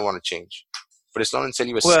never going to want to change. But it's not until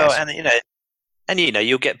you Well, assess.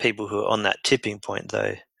 you'll get people who are on that tipping point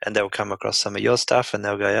though, and they'll come across some of your stuff and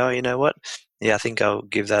they'll go, oh, you know what? Yeah, I think I'll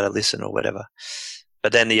give that a listen or whatever.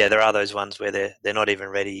 But then, yeah, there are those ones where they're not even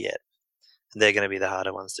ready yet, and they're going to be the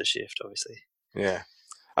harder ones to shift, obviously. Yeah.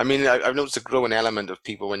 I mean, I've noticed a growing element of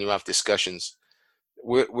people when you have discussions.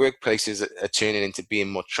 Workplaces are turning into being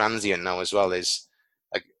more transient now as well. There's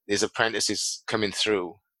apprentices coming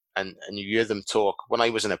through, and you hear them talk. When I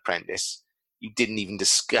was an apprentice, you didn't even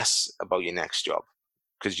discuss about your next job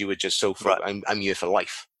because you were just so Right. I'm here for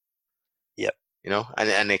life, Yep.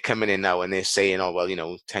 and they're coming in now and they're saying, oh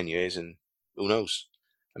well, 10 years and who knows.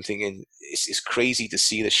 I'm thinking it's crazy to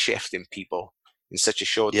see the shift in people in such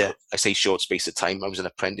a Yeah. I say short space of time. I was an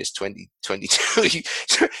apprentice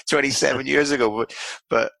 27 years ago,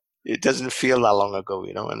 but it doesn't feel that long ago,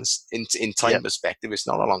 and in time Yep. perspective, it's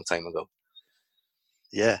not a long time ago.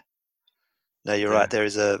 Yeah. No, you're Yeah. right.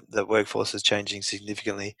 The workforce is changing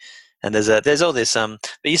significantly, and there's all this but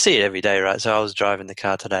you see it every day, right? So I was driving the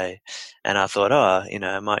car today, and I thought, oh,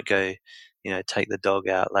 I might go, take the dog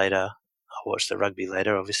out later. I'll watch the rugby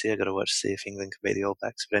later. Obviously, I got to watch see if England can beat the All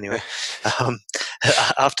Blacks. But anyway, um,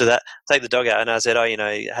 after that, take the dog out, and I said, oh,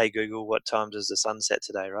 hey Google, what time does the sun set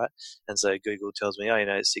today, right? And so Google tells me, oh,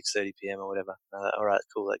 it's 6:30 p.m. or whatever. And I'm like, all right,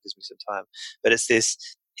 cool, that gives me some time. But it's this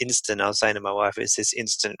instant. I was saying to my wife, it's this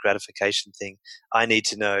instant gratification thing. I need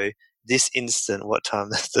to know this instant what time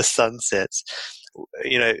the sun sets.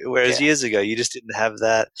 Whereas Yeah. years ago you just didn't have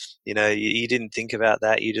that. You didn't think about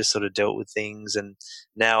that. You just sort of dealt with things. And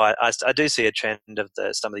now I do see a trend of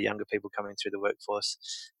some of the younger people coming through the workforce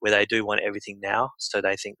where they do want everything now, so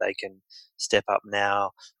they think they can step up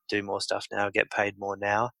now, do more stuff now, get paid more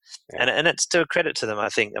now. Yeah. And it's to a credit to them, I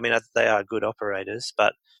think. I mean, they are good operators,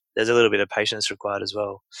 but there's a little bit of patience required as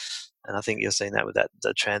well. And I think you're seeing that with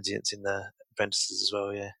the transients in the apprentices as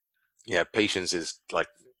well. Yeah. Yeah. Patience is like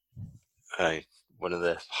uh, one of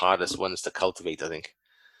the hardest ones to cultivate, I think.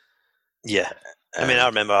 Yeah. I mean, I Um,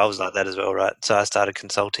 remember I was like that as well, right? So I started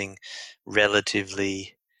consulting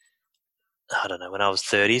relatively, I don't know, when I was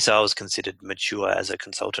 30. So I was considered mature as a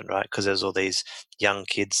consultant, right? Because there's all these young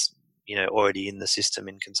kids, already in the system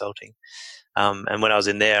in consulting. And when I was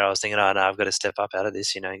in there, I was thinking, oh, no, I've got to step up out of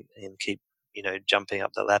this, and keep, jumping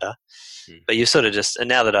up the ladder. hmm. But you sort of and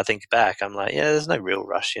now that I think back, I'm like, yeah, there's no real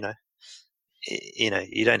rush, you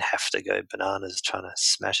don't have to go bananas trying to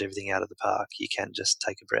smash everything out of the park. You can just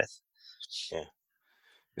take a breath. Yeah.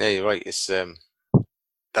 Yeah, you're right. It's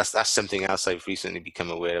that's something else I've recently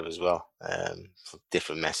become aware of as well. For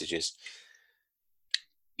different messages.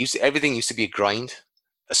 Everything used to be a grind,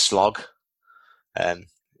 a slog. Um,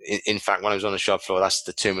 in fact, when I was on the shop floor, that's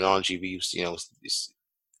the terminology we used. You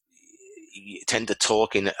tend to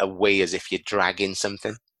talk in a way as if you're dragging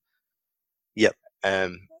something. Yep.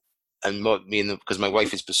 And because my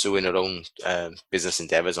wife is pursuing her own business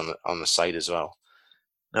endeavors on the side as well.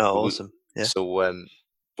 Oh, awesome. Yeah. So,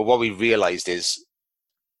 but what we realized is,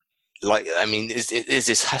 like, I mean, is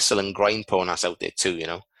this hustle and grind porn that's out there too,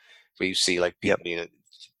 where you see like Yep. people,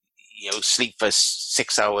 sleep for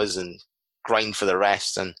 6 hours and grind for the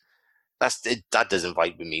rest, and that doesn't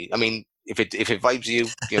vibe with me. I mean, if it vibes you,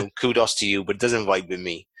 kudos to you, but it doesn't vibe with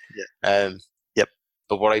me. Yeah. Um, Yep.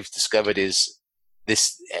 but what I've discovered is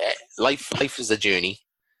this life is a journey,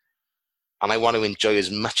 and I want to enjoy as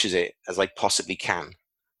much as it as I possibly can.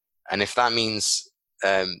 And if that means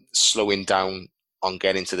slowing down on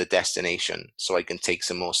getting to the destination so I can take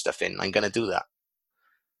some more stuff in, I'm going to do that.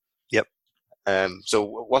 Yep.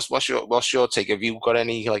 So what's your take? Have you got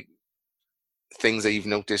any like things that you've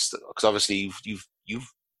noticed? Because obviously you've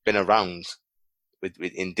been around with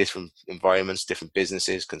in different environments, different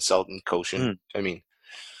businesses, consulting, coaching. Mm. I mean,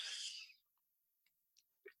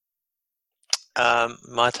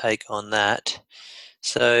 My take on that.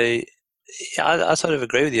 So I sort of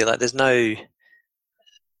agree with you. Like, there's no.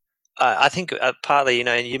 I think partly,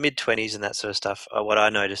 in your mid-20s and that sort of stuff, what I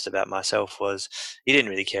noticed about myself was you didn't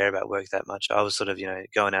really care about work that much. I was sort of,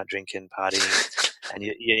 going out drinking, partying, and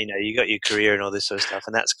you got your career and all this sort of stuff,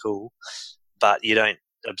 and that's cool, but you don't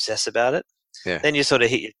obsess about it. yeah, Then you sort of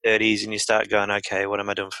hit your 30s and you start going, okay, what am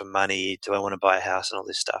I doing for money? Do I want to buy a house and all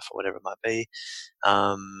this stuff or whatever it might be?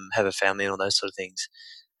 Have a family and all those sort of things.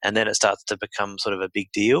 And then it starts to become sort of a big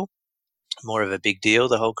deal, more of a big deal,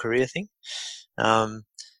 the whole career thing.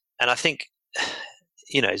 And I think,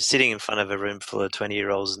 sitting in front of a room full of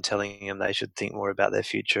 20-year-olds and telling them they should think more about their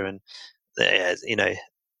future and, at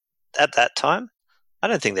that time, I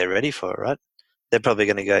don't think they're ready for it, right? they're probably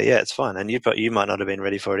going to go, yeah, it's fine, and you might not have been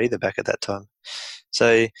ready for it either back at that time.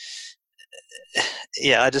 So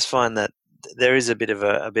yeah, I just find that there is a bit of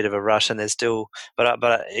a rush, and there's still, but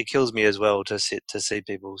it kills me as well to see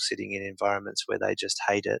people sitting in environments where they just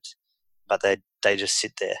hate it, but they just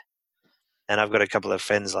sit there. And I've got a couple of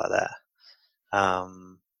friends like that,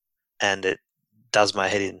 and it does my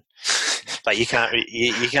head in. But you can't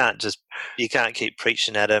keep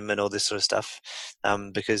preaching at them and all this sort of stuff,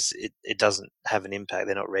 because it doesn't have an impact.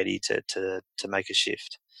 They're not ready to make a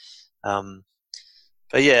shift.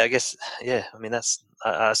 But yeah, I guess, yeah. I mean, I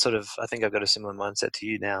think I've got a similar mindset to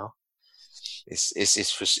you now.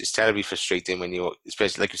 It's terribly frustrating when you're,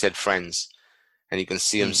 especially like you said, friends, and you can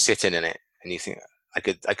see them Mm. sitting in it, and you think, I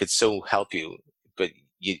could so help you, but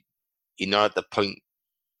you're not at the point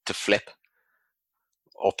to flip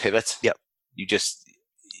or pivot. Yep. You just,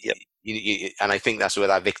 Yep. and I think that's where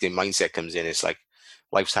that victim mindset comes in. It's like,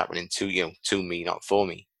 life's happening to me, not for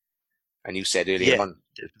me. And you said earlier Yeah. on,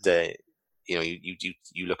 the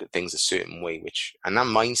you look at things a certain way, and that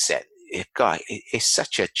mindset, it's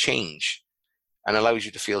such a change, and allows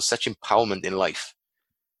you to feel such empowerment in life.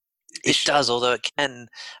 It does, although it can.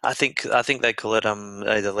 I think they call it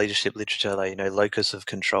the leadership literature, like, locus of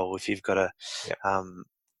control. If you've got a,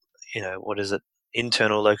 Yeah. what is it?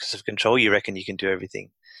 Internal locus of control. You reckon you can do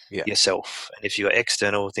everything yourself, and if you're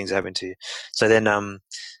external, things happen to you. So then,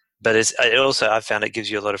 but it also, I found it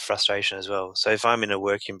gives you a lot of frustration as well. So if I'm in a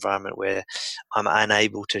work environment where I'm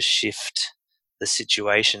unable to shift the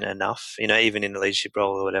situation enough, even in a leadership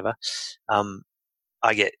role or whatever,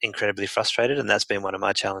 I get incredibly frustrated, and that's been one of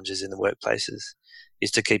my challenges in the workplaces,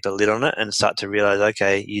 is to keep a lid on it and start to realize,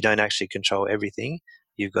 okay, you don't actually control everything.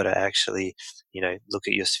 You've got to actually, look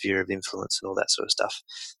at your sphere of influence and all that sort of stuff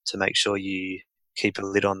to make sure you keep a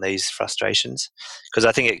lid on these frustrations. Because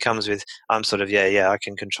I think it comes with, I'm sort of, I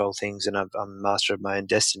can control things, and I'm master of my own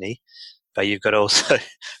destiny. But you've got to also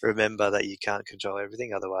remember that you can't control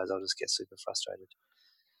everything. Otherwise, I'll just get super frustrated.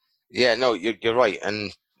 Yeah, no, you're right,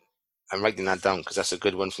 and I'm writing that down because that's a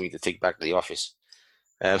good one for me to take back to the office.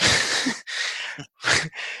 Um,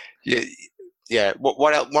 yeah, yeah.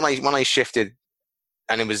 What else, when I shifted,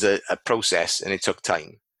 and it was a process, and it took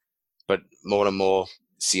time, but more and more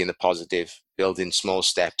seeing the positive, building small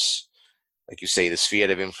steps, like you say, the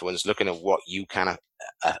sphere of influence, looking at what you can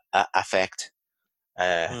affect,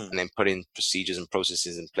 and then putting procedures and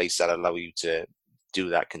processes in place that allow you to do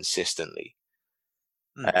that consistently.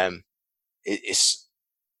 It's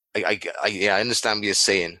I understand what you're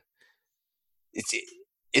saying. It's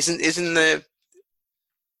isn't the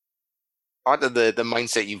part of the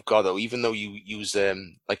mindset you've got, though, even though you use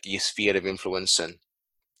like your sphere of influence and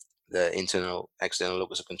the internal external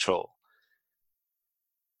locus of control,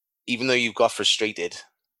 even though you've got frustrated,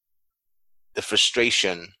 the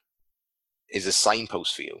frustration is a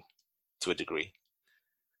signpost for you to a degree.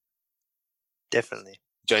 Definitely.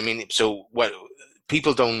 Do you know what I mean? So what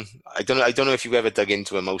people don't, I don't know if you've ever dug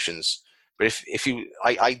into emotions, but if you,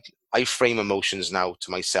 I frame emotions now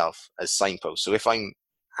to myself as signposts. So if I'm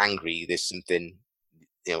angry, there's something,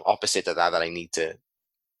 opposite of that I need to,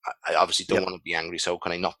 I obviously don't want to be angry. So how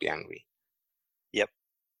can I not be angry? Yep.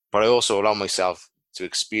 But I also allow myself to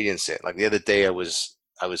experience it. Like the other day, I was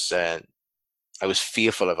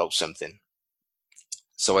fearful about something.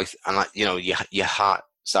 So your heart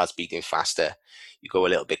starts beating faster. You go a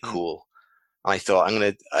little bit cool. And I thought,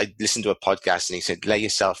 I listened to a podcast, and he said, let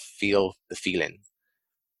yourself feel the feeling.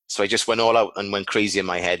 So I just went all out and went crazy in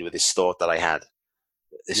my head with this thought that I had,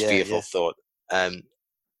 this fearful thought. And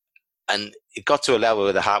it got to a level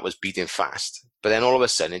where the heart was beating fast, but then all of a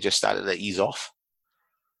sudden it just started to ease off.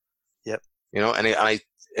 Yep. And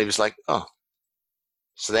it was like, oh,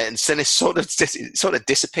 so then it sort of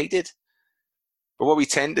dissipated. But what we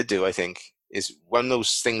tend to do, I think, is when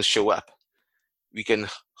those things show up, we can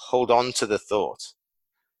hold on to the thought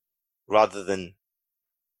rather than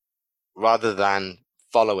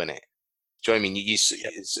following it. Do you know what I mean? You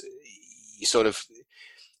sort of,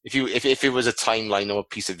 if it was a timeline or a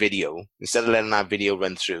piece of video, instead of letting that video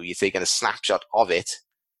run through, you're taking a snapshot of it.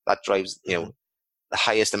 That drives the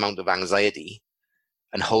highest amount of anxiety,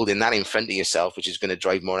 and holding that in front of yourself, which is going to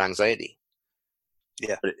drive more anxiety.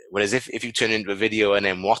 Yeah. Whereas if you turn into a video and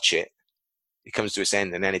then watch it, it comes to its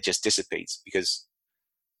end, and then it just dissipates, because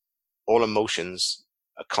all emotions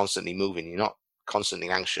are constantly moving. You're not constantly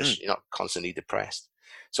anxious. You're not constantly depressed.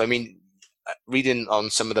 So, I mean, reading on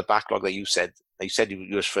some of the backlog that you said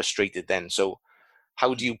you were frustrated then. So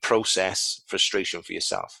how do you process frustration for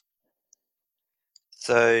yourself?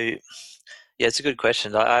 So, yeah, it's a good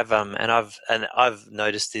question. I've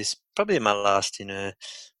noticed this probably in my last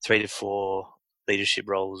 3 to 4 leadership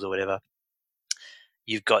roles or whatever.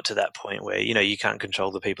 you've got to that point where, you can't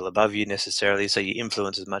control the people above you necessarily, so you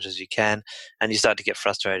influence as much as you can, and you start to get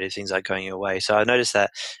frustrated if things aren't going your way. So I noticed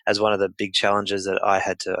that as one of the big challenges that I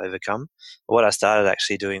had to overcome. What I started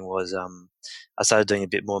actually doing was I started doing a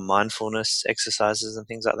bit more mindfulness exercises and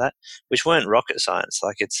things like that, which weren't rocket science.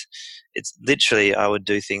 Like it's literally, I would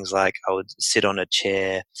do things like I would sit on a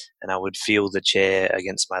chair and I would feel the chair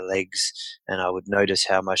against my legs, and I would notice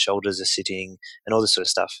how my shoulders are sitting and all this sort of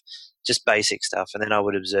stuff, just basic stuff. And then I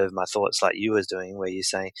would observe my thoughts like you was doing, where you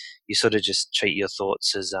say you sort of just treat your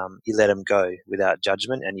thoughts as you let them go without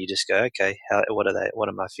judgment, and you just go, okay, what are they? What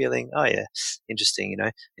am I feeling? Oh yeah, interesting,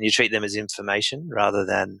 and you treat them as information rather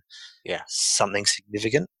than Yeah. something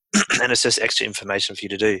significant. And it's just extra information for you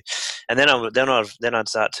to do. And then I'd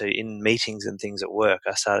start to, in meetings and things at work,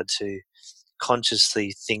 I started to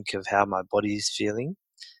consciously think of how my body's feeling.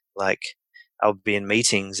 Like I'll be in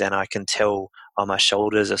meetings and I can tell, oh, my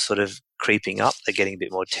shoulders are sort of creeping up. They're getting a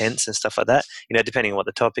bit more tense and stuff like that, depending on what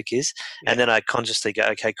the topic is. Yeah. And then I consciously go,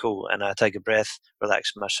 okay, cool. And I take a breath,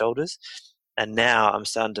 relax my shoulders. And now I'm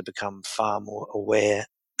starting to become far more aware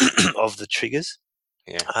of the triggers.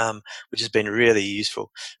 Yeah. Which has been really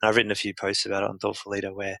useful. And I've written a few posts about it on Thoughtful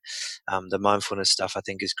Leader, where the mindfulness stuff I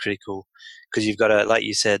think is critical, because you've got to, like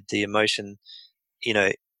you said, the emotion, you know,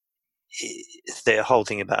 the whole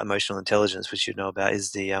thing about emotional intelligence, which you know about,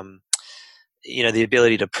 is the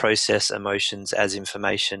ability to process emotions as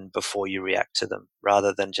information before you react to them,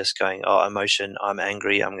 rather than just going, oh, emotion, I'm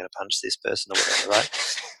angry, I'm going to punch this person or whatever,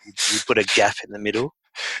 right? You put a gap in the middle.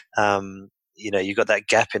 You've got that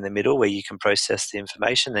gap in the middle where you can process the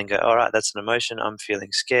information, then go, all right, that's an emotion, I'm feeling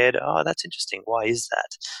scared. Oh, that's interesting. Why is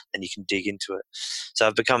that? And you can dig into it. So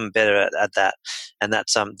I've become better at that, and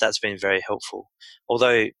that's been very helpful.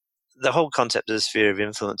 Although the whole concept of the sphere of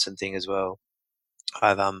influence and thing as well,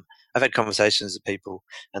 I've had conversations with people,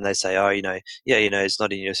 and they say, oh, yeah, it's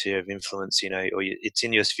not in your sphere of influence, or it's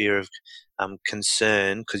in your sphere of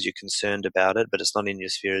concern because you're concerned about it, but it's not in your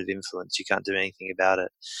sphere of influence. You can't do anything about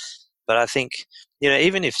it. But I think,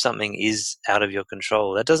 even if something is out of your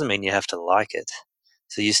control, that doesn't mean you have to like it.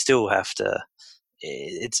 So you still have to,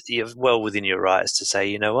 you're well within your rights to say,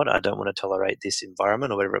 you know what, I don't want to tolerate this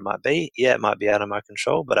environment or whatever it might be. Yeah, it might be out of my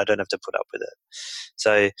control, but I don't have to put up with it.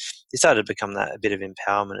 So it started to become that a bit of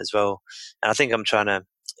empowerment as well. And I think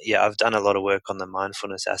I've done a lot of work on the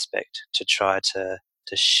mindfulness aspect to try to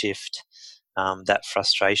shift that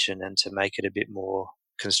frustration and to make it a bit more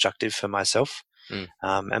constructive for myself. Mm.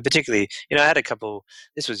 And particularly, I had a couple,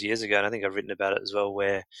 this was years ago, and I think I've written about it as well,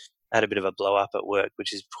 where I had a bit of a blow up at work,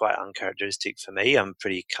 which is quite uncharacteristic for me. I'm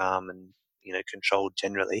pretty calm and, controlled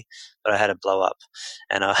generally, but I had a blow up,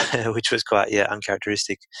 and which was quite,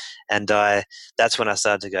 uncharacteristic. And that's when I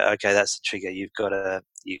started to go, okay, that's the trigger. You've got to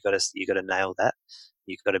nail that.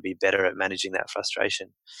 You've got to be better at managing that frustration.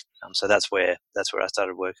 So that's where I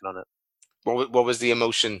started working on it. What was the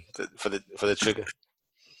emotion for the trigger?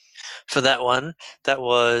 For that one, it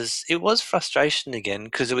was frustration again,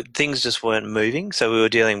 because things just weren't moving. So we were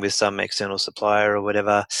dealing with some external supplier or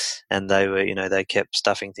whatever, and they kept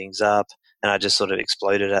stuffing things up, and I just sort of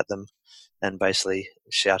exploded at them and basically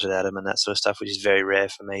shouted at them and that sort of stuff, which is very rare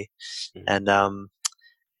for me. Mm.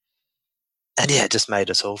 And yeah, it just made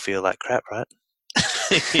us all feel like crap, right?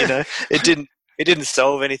 It didn't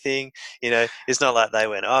solve anything. It's not like they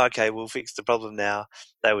went, oh, okay, we'll fix the problem now.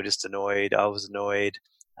 They were just annoyed. I was annoyed.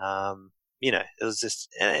 It was just,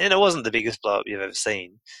 and it wasn't the biggest blow up you've ever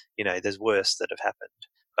seen. There's worse that have happened.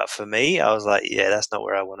 But for me, I was like, yeah, that's not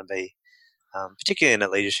where I want to be. Particularly in a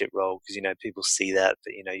leadership role, because people see that,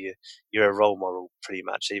 but you're a role model pretty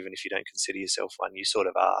much, even if you don't consider yourself one. You sort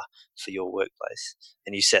of are for your workplace,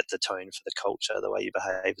 and you set the tone for the culture, the way you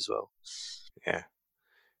behave as well. Yeah.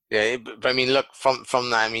 Yeah, but I mean, look, from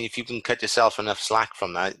that, I mean, if you can cut yourself enough slack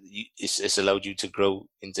from that, it's allowed you to grow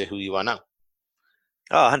into who you are now.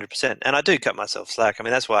 Oh, 100%. And I do cut myself slack. I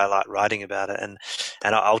mean, that's why I like writing about it. And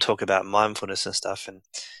I'll talk about mindfulness and stuff. And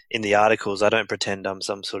in the articles, I don't pretend I'm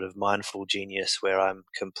some sort of mindful genius where I'm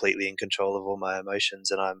completely in control of all my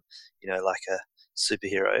emotions and I'm, like a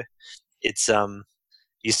superhero. It's,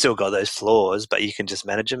 you still got those flaws, but you can just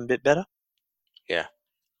manage them a bit better. Yeah.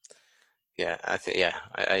 Yeah, I think, yeah,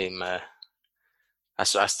 I'm,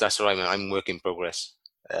 that's what I'm work in progress.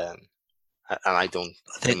 And I don't.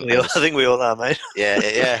 I think we all are, mate.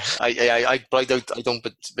 Yeah. I don't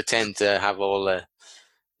pretend to have all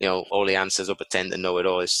all the answers or pretend to know it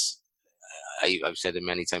all. I've said it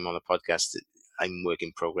many times on the podcast that I'm work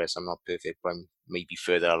in progress. I'm not perfect, but I'm maybe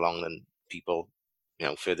further along than people,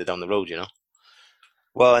 further down the road.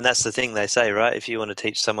 Well, and that's the thing they say, right? If you want to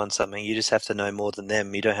teach someone something, you just have to know more than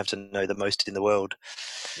them. You don't have to know the most in the world.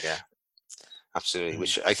 Yeah. absolutely. Mm.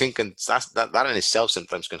 Which I think, and that in itself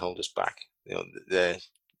sometimes can hold us back. The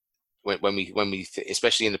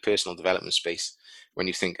especially in the personal development space, when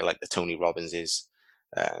you think of like the Tony Robbinses,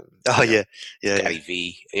 um, Oh you know, yeah, yeah, yeah. Gary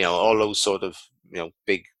V, all those sort of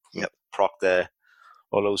big Yep. Proctor,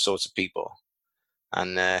 all those sorts of people,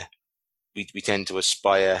 and we tend to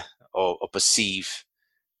aspire or perceive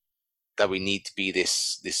that we need to be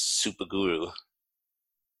this super guru.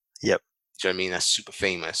 Yep. Do you know what I mean? That's super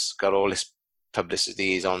famous, got all this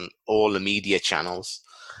publicity, is on all the media channels,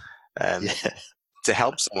 Yeah. um, to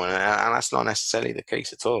help someone, and that's not necessarily the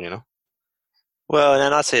case at all. Well,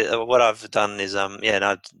 and I see what I've done is yeah, and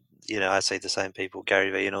I see the same people,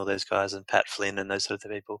 Gary Vee and all those guys, and Pat Flynn and those sort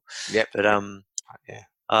of people. Yep. But Yeah.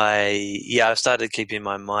 I've started to keep in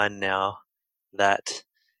my mind now that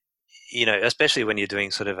especially when you're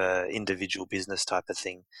doing sort of a individual business type of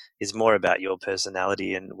thing, is more about your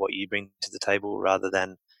personality and what you bring to the table rather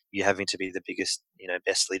than you having to be the biggest,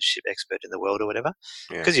 best leadership expert in the world or whatever.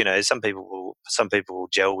 Yeah. Because some people will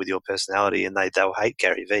gel with your personality and they'll hate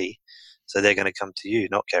Gary Vee, so they're going to come to you,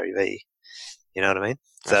 not Gary Vee. You know what I mean?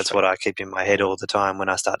 So that's what I keep in my head all the time when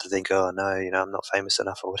I start to think, oh no, I'm not famous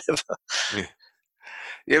enough or whatever. Yeah.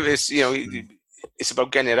 Yeah, it's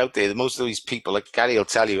about getting it out there. Most of these people, like Gary, will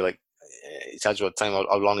tell you, like he tells you all the time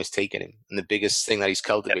how long it's taken him, and the biggest thing that he's Yep.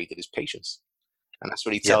 cultivated is patience, and that's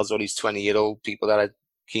what he Yep. tells all these 20-year-old people that are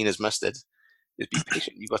keen as mustard: is be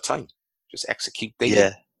patient. You've got time. Just execute daily.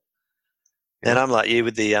 Yeah. And I'm like you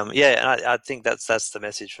with the yeah, and I think that's the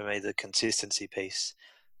message for me, the consistency piece.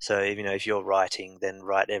 So if you're writing, then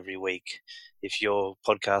write every week. If you're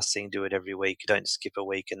podcasting, do it every week. Don't skip a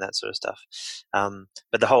week and that sort of stuff.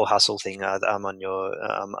 But the whole hustle thing, I'm on your.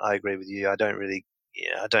 I agree with you. I don't really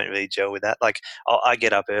gel with that. Like I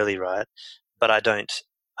get up early, right? But I don't.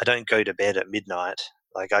 I don't go to bed at midnight.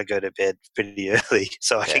 Like I go to bed pretty early,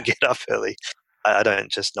 so I can get up early. I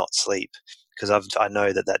don't just not sleep because I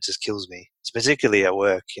know that just kills me. It's particularly at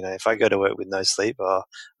work. If I go to work with no sleep,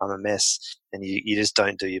 I'm a mess, and you just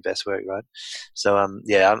don't do your best work, right? So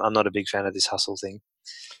yeah, I'm not a big fan of this hustle thing.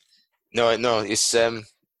 No, no, it's I've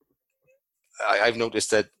noticed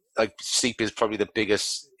that like sleep is probably the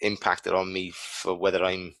biggest impactor on me for whether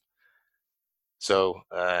I'm so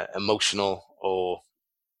emotional or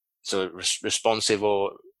so responsive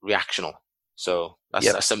or reactional. So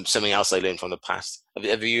Yep. that's something else I learned from the past.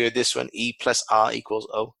 Have you heard this one? E plus R equals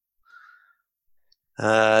O.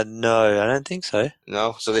 No, I don't think so.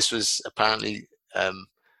 No. So this was apparently a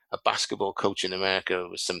basketball coach in America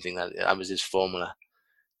was something that was his formula.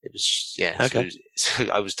 It was Okay. So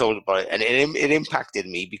I was told about it, and it impacted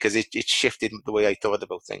me because it shifted the way I thought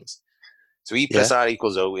about things. So E plus Yeah. R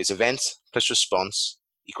equals O is event plus response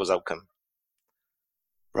equals outcome.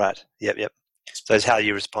 Right. Yep. Yep. So it's how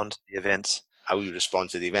you respond to the events. How you respond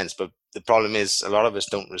to the events. But the problem is a lot of us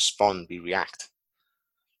don't respond, we react.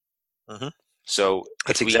 Mm-hmm. So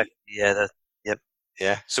That's exactly. Yep.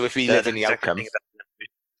 So if we live That's in the exactly the outcome, thing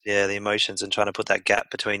about the emotions and trying to put that gap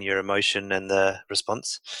between your emotion and the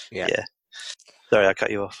response. yeah. Yeah. Sorry, I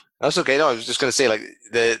cut you off. That's okay. No, I was just going to say like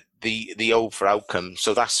the O for outcome.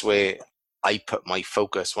 So that's where I put my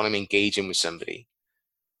focus when I'm engaging with somebody.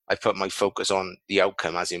 I put my focus on the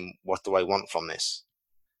outcome, as in what do I want from this,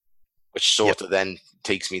 which sort of then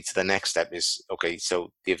takes me to the next step is, okay,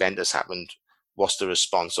 so the event has happened. What's the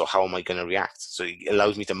response, or how am I going to react? So it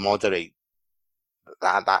allows me to moderate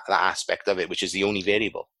that aspect of it, which is the only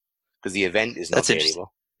variable, because the event is not That's interesting.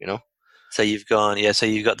 variable, So you've got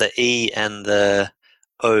the E and the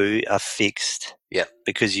O are fixed. Yeah.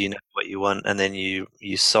 Because you know what you want, and then you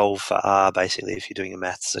solve for R basically if you're doing a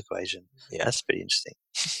maths equation. Yeah. That's pretty interesting.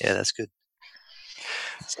 Yeah, that's good.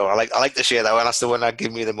 So I like to share that one. That's the one that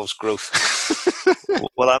gives me the most growth.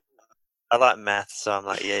 Well, I like maths, so I'm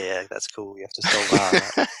like, yeah, that's cool. You have to solve R,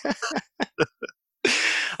 right?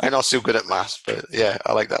 I'm not so good at maths, but yeah,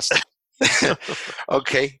 I like that stuff.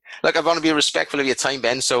 Okay. Look, I want to be respectful of your time,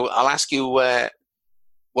 Ben, so I'll ask you one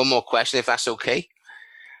more question, if that's okay.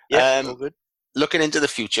 Yeah, all good. Looking into the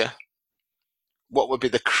future, what would be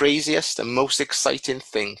the craziest and most exciting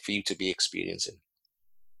thing for you to be experiencing?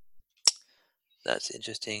 That's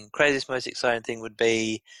interesting. Craziest, most exciting thing would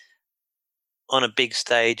be on a big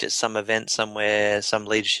stage at some event somewhere, some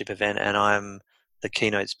leadership event, and I'm the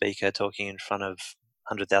keynote speaker talking in front of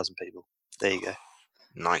 100,000 people. There you go.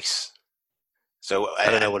 Nice. So I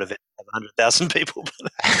don't know what event have 100,000 people.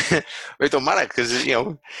 It don't matter because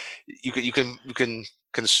you can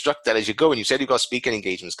construct that as you go. And you said you've got speaking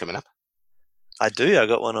engagements coming up. I do. I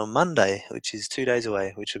got one on Monday, which is 2 days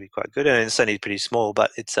away, which will be quite good. And it's only pretty small, but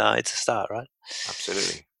it's a start, right?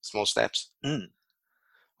 Absolutely, small steps. Mm.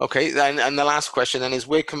 Okay, and the last question then is,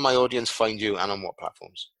 where can my audience find you and on what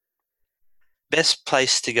platforms? Best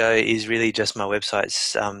place to go is really just my website.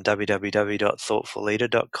 It's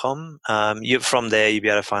www.thoughtfulleader.com. From there, you'll be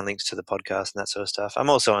able to find links to the podcast and that sort of stuff. I'm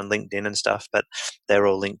also on LinkedIn and stuff, but they're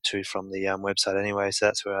all linked to from the website anyway, so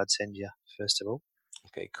that's where I'd send you, first of all.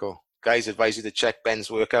 Okay, cool. Guys, advise you to check Ben's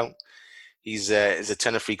workout. There's a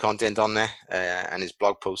ton of free content on there, and his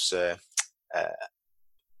blog posts, I'd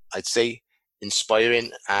say,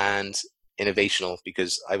 inspiring and innovational,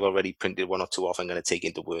 because I've already printed one or two off I'm going to take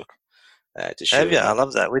into work to share. Have you? I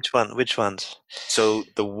love that. Which one? Which ones? So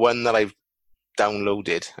the one that I've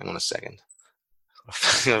downloaded, hang on a second, I'm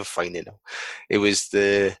going to find it now. It was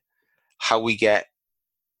the how we get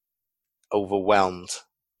overwhelmed.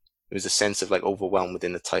 There was a sense of like overwhelmed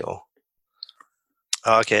within the title.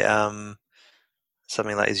 Oh, okay.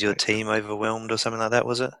 Something like, is your team overwhelmed or something like that,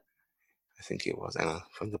 was it? I think it was. Hang on,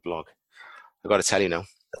 from the blog. I've got to tell you now.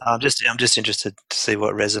 I'm just interested to see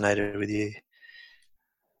what resonated with you.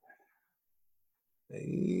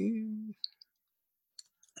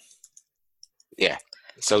 Yeah.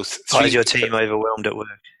 So is your team overwhelmed at work?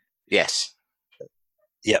 Yes.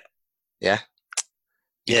 Yep. Yeah.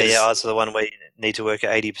 Yeah. So the one where you need to work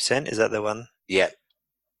at 80%. Is that the one? Yeah.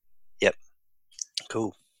 Yep.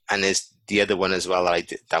 Cool. And there's the other one as well that I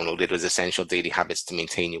downloaded, was Essential Daily Habits to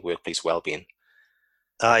Maintain Your Workplace Wellbeing.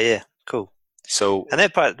 Oh, yeah. Cool. So, and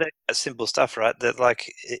they're simple stuff, right? That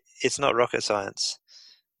like it's not rocket science.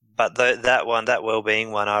 But that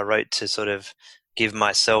well-being one, I wrote to sort of give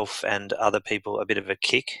myself and other people a bit of a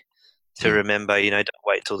kick to remember, don't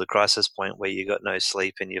wait till the crisis point where you got no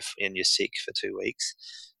sleep and you're sick for 2 weeks.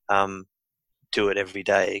 Do it every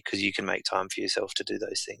day, because you can make time for yourself to do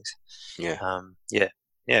those things. Yeah.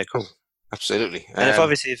 Yeah. Cool. Absolutely. And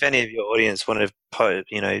if any of your audience want to,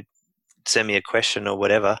 send me a question or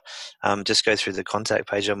whatever, just go through the contact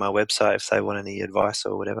page on my website if they want any advice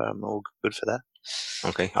or whatever. I'm all good for that.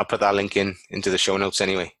 Okay, I'll put that link into the show notes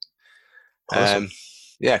anyway. Awesome.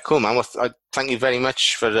 Yeah, cool, man. Well, I thank you very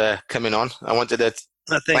much for coming on. I wanted to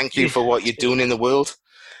thank you for what you're doing in the world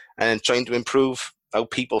and trying to improve how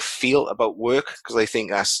people feel about work, because I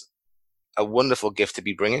think that's a wonderful gift to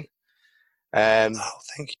be bringing. Thank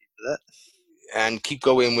you for that. And keep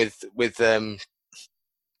going with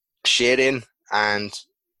sharing and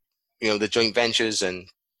the joint ventures and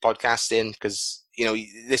podcasting, because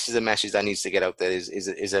this is a message that needs to get out there.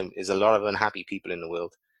 Is a lot of unhappy people in the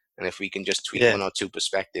world, and if we can just tweak one or two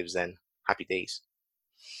perspectives, then happy days.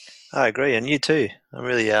 I agree, and you too. I'm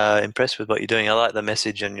really impressed with what you're doing. I like the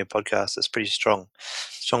message in your podcast. It's pretty strong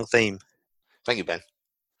theme. Thank you, Ben.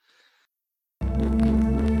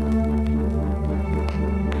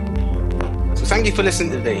 So thank you for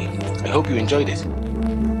listening today. I hope you enjoyed it.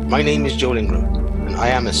 My name is Joel Ingram, and I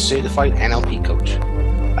am a certified NLP coach.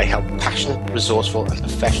 I help passionate, resourceful, and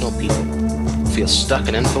professional people feel stuck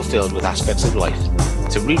and unfulfilled with aspects of life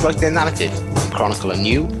to rewrite their narrative and chronicle a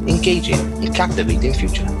new, engaging, and captivating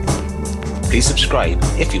future. Please subscribe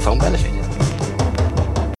if you found benefit.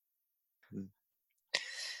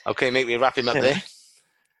 Okay, mate, we're wrapping up there.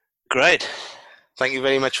 Great. Thank you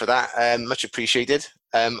very much for that. Much appreciated.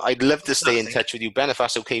 I'd love to stay in touch with you, Ben, if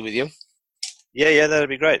that's okay with you. Yeah, that'd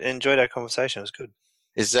be great. I enjoyed our conversation. It was good.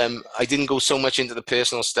 I didn't go so much into the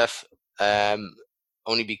personal stuff,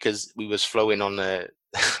 only because we was flowing on the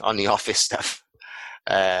on the office stuff.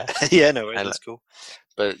 Yeah, no worries. That's cool.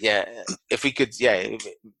 But yeah, if we could,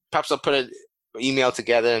 perhaps I'll put an email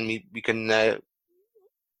together and we can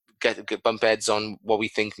get bump heads on what we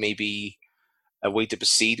think may be a way to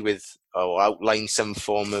proceed with, or outline some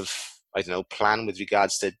form of, I don't know, plan with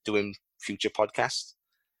regards to doing future podcasts.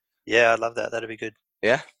 Yeah, I'd love that. That'd be good.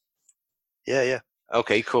 Yeah? Yeah.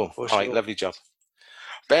 Okay, cool. All right, lovely job.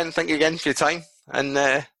 Ben, thank you again for your time, and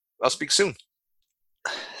I'll speak soon.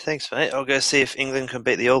 Thanks, mate. I'll go see if England can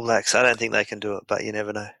beat the All Blacks. I don't think they can do it, but you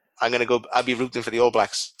never know. I'll be rooting for the All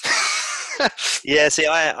Blacks. Yeah, see,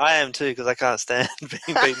 I am too, because I can't stand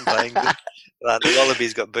being beaten by England. The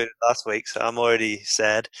Wallabies got booted last week, so I'm already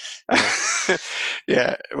sad.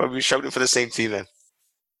 Yeah, we'll be shouting for the same team then.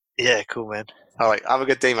 Yeah, cool, man. All right, have a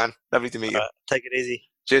good day, man. Lovely to meet you. Take it easy.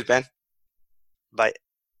 Cheers, Ben. Bye.